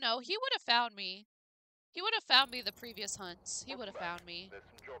Dio? No, he would have found me. He would have found me the previous hunts. He would have found me. There's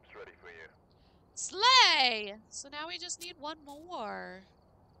some jobs ready for you. Slay! So now we just need one more.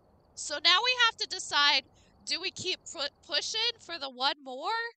 So now we have to decide, do we keep pushing for the one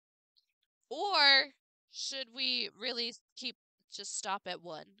more? Or should we really just stop at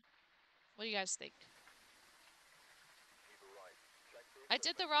one? What do you guys think? I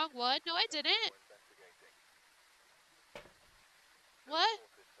did the wrong one? No, I didn't. What?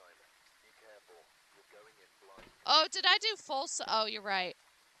 Oh, did I do false? Oh, you're right.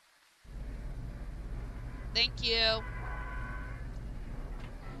 Thank you.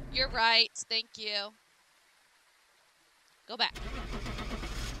 You're right. Thank you. Go back.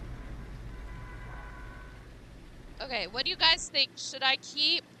 Okay, what do you guys think? Should I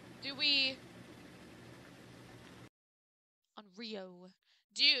keep? Do we? On Rio.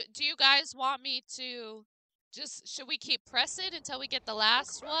 Do you guys want me to should we keep pressing until we get the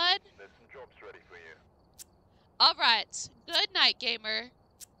last one? There's some jobs ready for you. All right. Good night, gamer.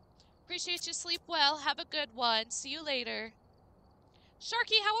 Appreciate you. Sleep well. Have a good one. See you later.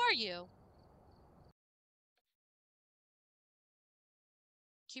 Sharky, how are you?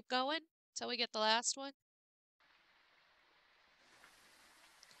 Keep going until we get the last one.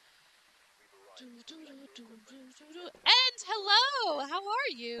 And hello, how are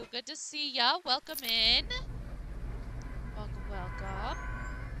you? Good to see ya. Welcome in. Welcome, welcome.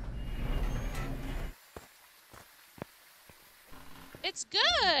 It's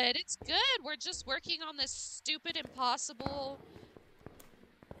good. It's good. We're just working on this stupid, impossible.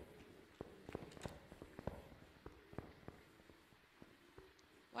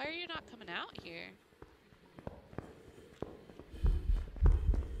 Why are you not coming out here?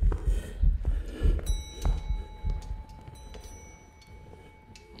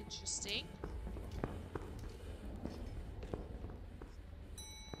 Interesting.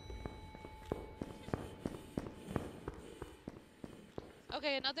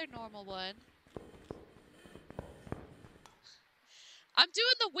 Okay, another normal one. I'm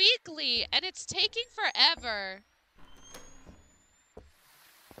doing the weekly, and it's taking forever.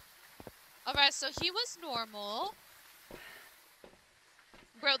 Alright, so he was normal.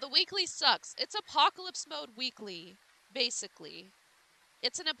 Bro, the weekly sucks. It's apocalypse mode weekly, basically.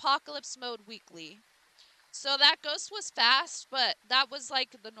 It's an apocalypse mode weekly. So that ghost was fast, but that was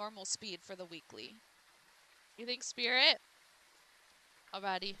like the normal speed for the weekly. You think spirit?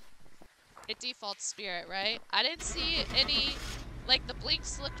 Alrighty. It defaults spirit, right? I didn't see any, like the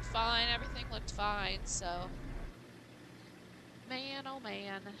blinks looked fine, everything looked fine, so. Man, oh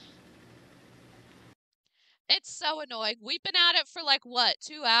man. It's so annoying. We've been at it for like, what,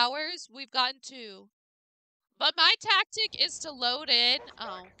 2 hours? We've gotten 2. But my tactic is to load in.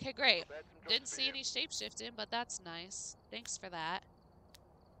 Oh, okay, great. Didn't see any shapeshifting, but that's nice. Thanks for that.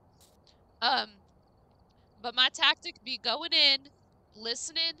 But my tactic be going in,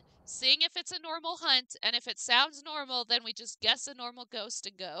 listening, seeing if it's a normal hunt, and if it sounds normal, then we just guess a normal ghost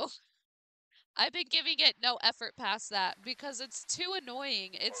and go. I've been giving it no effort past that because it's too annoying.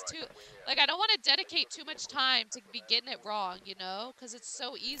 It's too, like, I don't want to dedicate too much time to be getting it wrong, you know? Because it's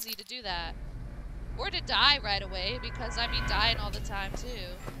so easy to do that. Or to die right away, because I mean dying all the time too.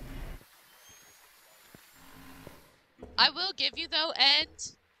 I will give you though, and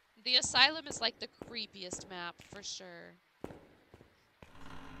the asylum is like the creepiest map for sure.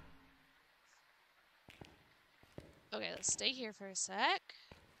 Okay, let's stay here for a sec.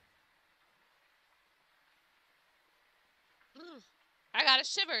 I got a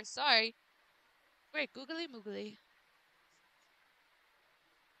shiver, sorry. Great, googly moogly.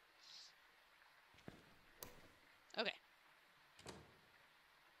 Okay.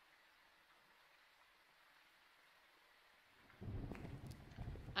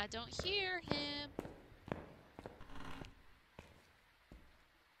 I don't hear him.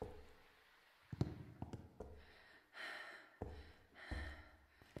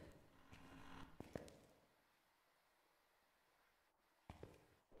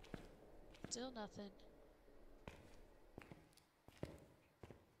 Still nothing.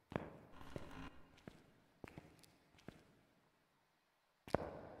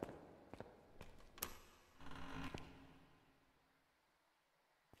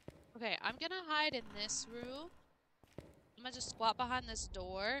 Okay, I'm gonna hide in this room. I'm gonna just squat behind this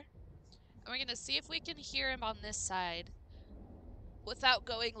door. And we're gonna see if we can hear him on this side. Without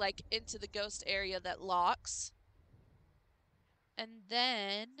going, like, into the ghost area that locks. And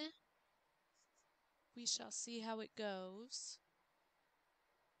then we shall see how it goes.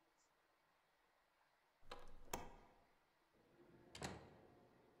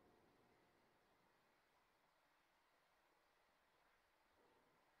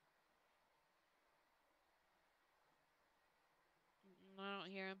 I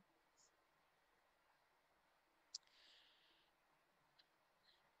don't hear him.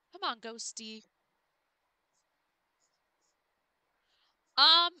 Come on, ghosty.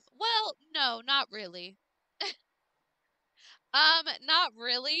 Well, no, not really. Not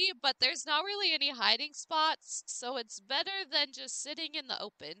really, but there's not really any hiding spots, so it's better than just sitting in the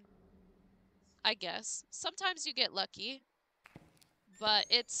open, I guess. Sometimes you get lucky, but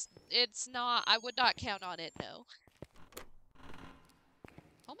it's not, I would not count on it, no.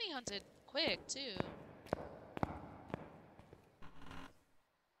 Homie hunted quick, too.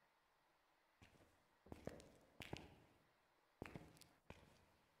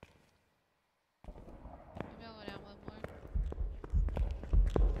 Maybe I'll go down one more.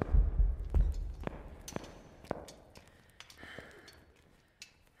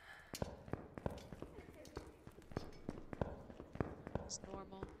 It's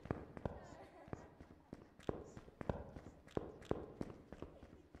normal.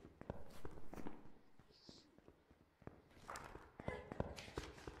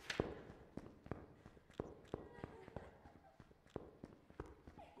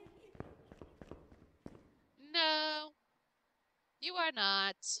 No, you are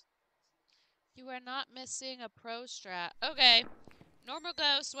not. You are not missing a pro strat. Okay, normal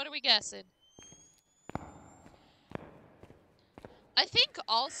ghost, what are we guessing? I think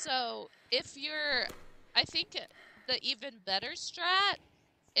also, I think the even better strat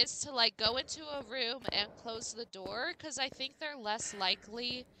is to, like, go into a room and close the door, because I think they're less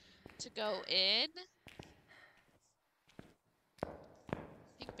likely to go in. I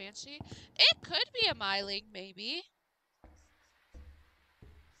think Banshee? It could be a Myling, maybe.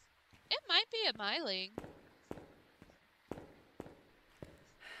 It might be a Myling.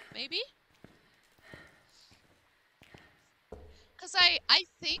 Maybe? Because I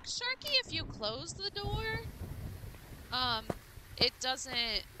think, Sharky, if you close the door, it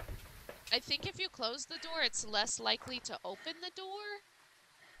doesn't... I think if you close the door, it's less likely to open the door.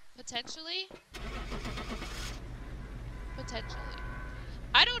 Potentially. Potentially.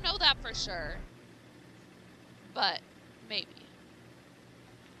 I don't know that for sure. But maybe.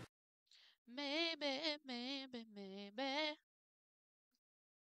 Maybe.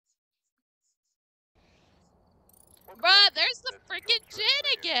 Bruh, there's the freaking gin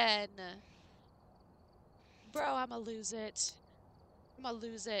again! Bro, I'ma lose it. I'ma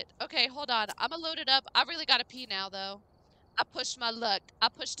lose it. Okay, hold on. I'ma load it up. I really gotta pee now, though. I pushed my luck. I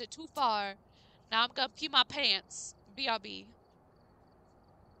pushed it too far. Now I'm gonna pee my pants. BRB.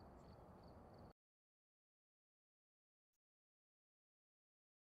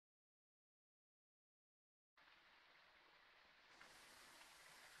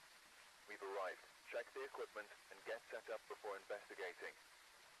 We've arrived. Check the equipment and get set up before investigating.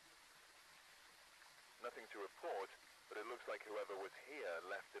 Nothing to report, but it looks like whoever was here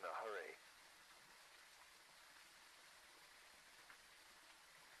left in a hurry.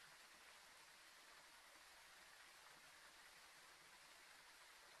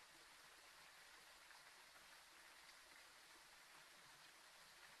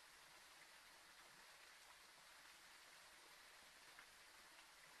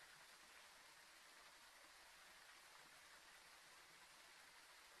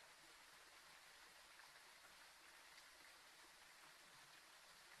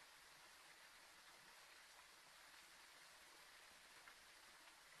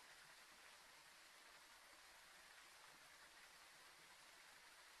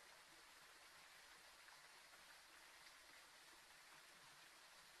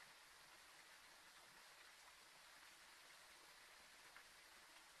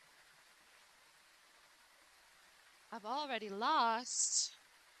 I've already lost.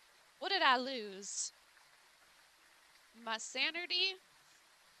 What did I lose? My sanity?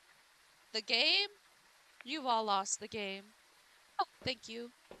 The game? You've all lost the game. Oh, thank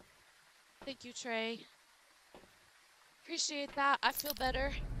you. Thank you, Trey. Appreciate that. I feel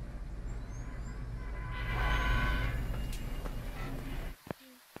better.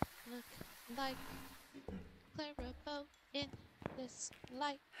 You look like Clarabelle in this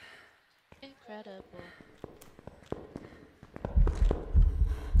light. Incredible.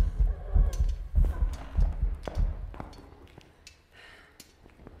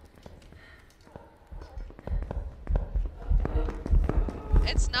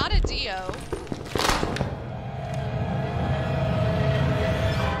 It's not a Dio.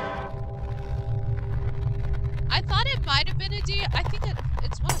 I thought it might have been a Dio. I think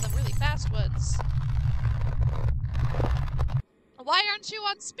it's one of the really fast ones. Why aren't you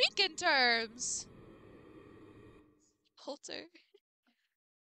on speaking terms? Holter.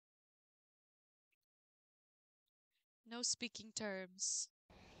 No speaking terms.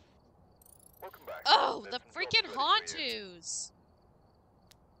 Welcome back. Oh, There's the some freaking jobs ready for you. Hontus.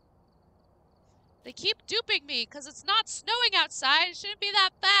 They keep duping me because it's not snowing outside. It shouldn't be that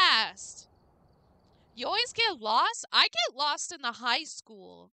fast. You always get lost? I get lost in the high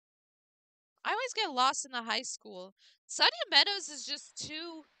school. I always get lost in the high school. Sunny Meadows is just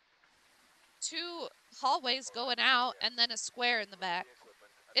two hallways going out and then a square in the back.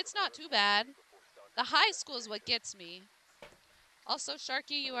 It's not too bad. The high school is what gets me. Also,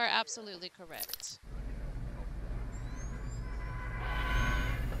 Sharky, you are absolutely correct.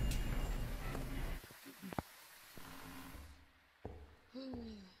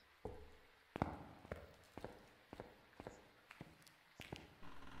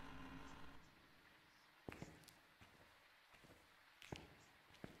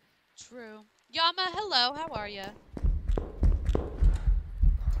 True. Yama, hello, how are ya?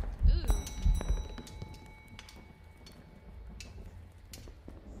 Ooh.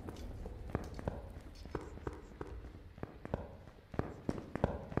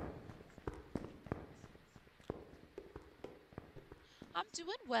 I'm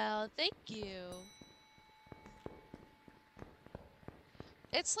doing well, thank you.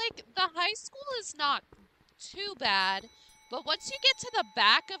 It's like, the high school is not too bad, but once you get to the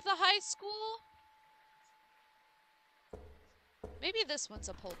back of the high school... Maybe this one's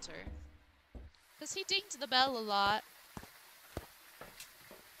a Poulter. Because he dinged the bell a lot.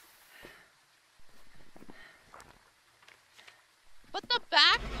 But the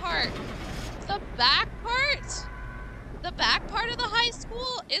back part of the high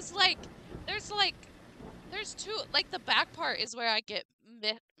school is like, there's two, like the back part is where I get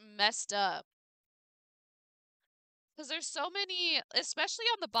messed up. Because there's so many, especially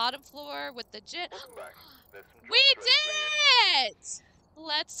on the bottom floor with the gym. We did it!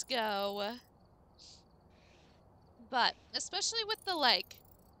 Let's go. But especially with the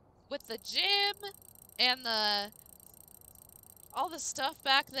with the gym and all the stuff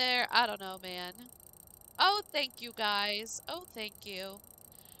back there, I don't know, man. Oh, thank you guys. Oh, thank you.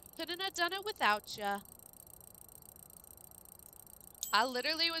 Couldn't have done it without ya. I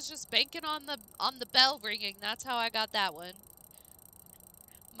literally was just banking on the bell ringing. That's how I got that one.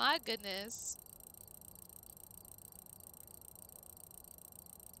 My goodness.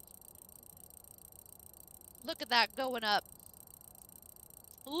 Look at that going up.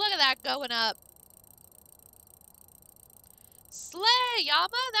 Look at that going up. Slay,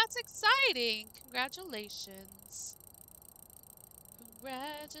 Yama! That's exciting! Congratulations.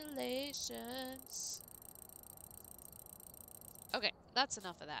 Congratulations. Okay, that's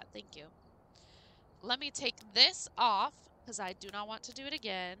enough of that. Thank you. Let me take this off, because I do not want to do it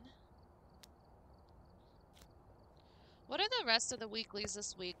again. What are the rest of the weeklies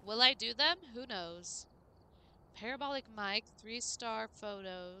this week? Will I do them? Who knows? Parabolic mic, 3-star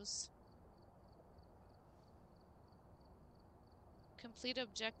photos. Complete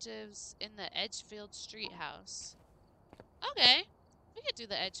objectives in the Edgefield Street House. Okay, we could do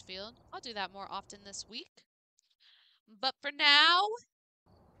the Edgefield. I'll do that more often this week. But for now,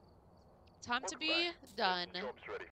 time to be done. Job's ready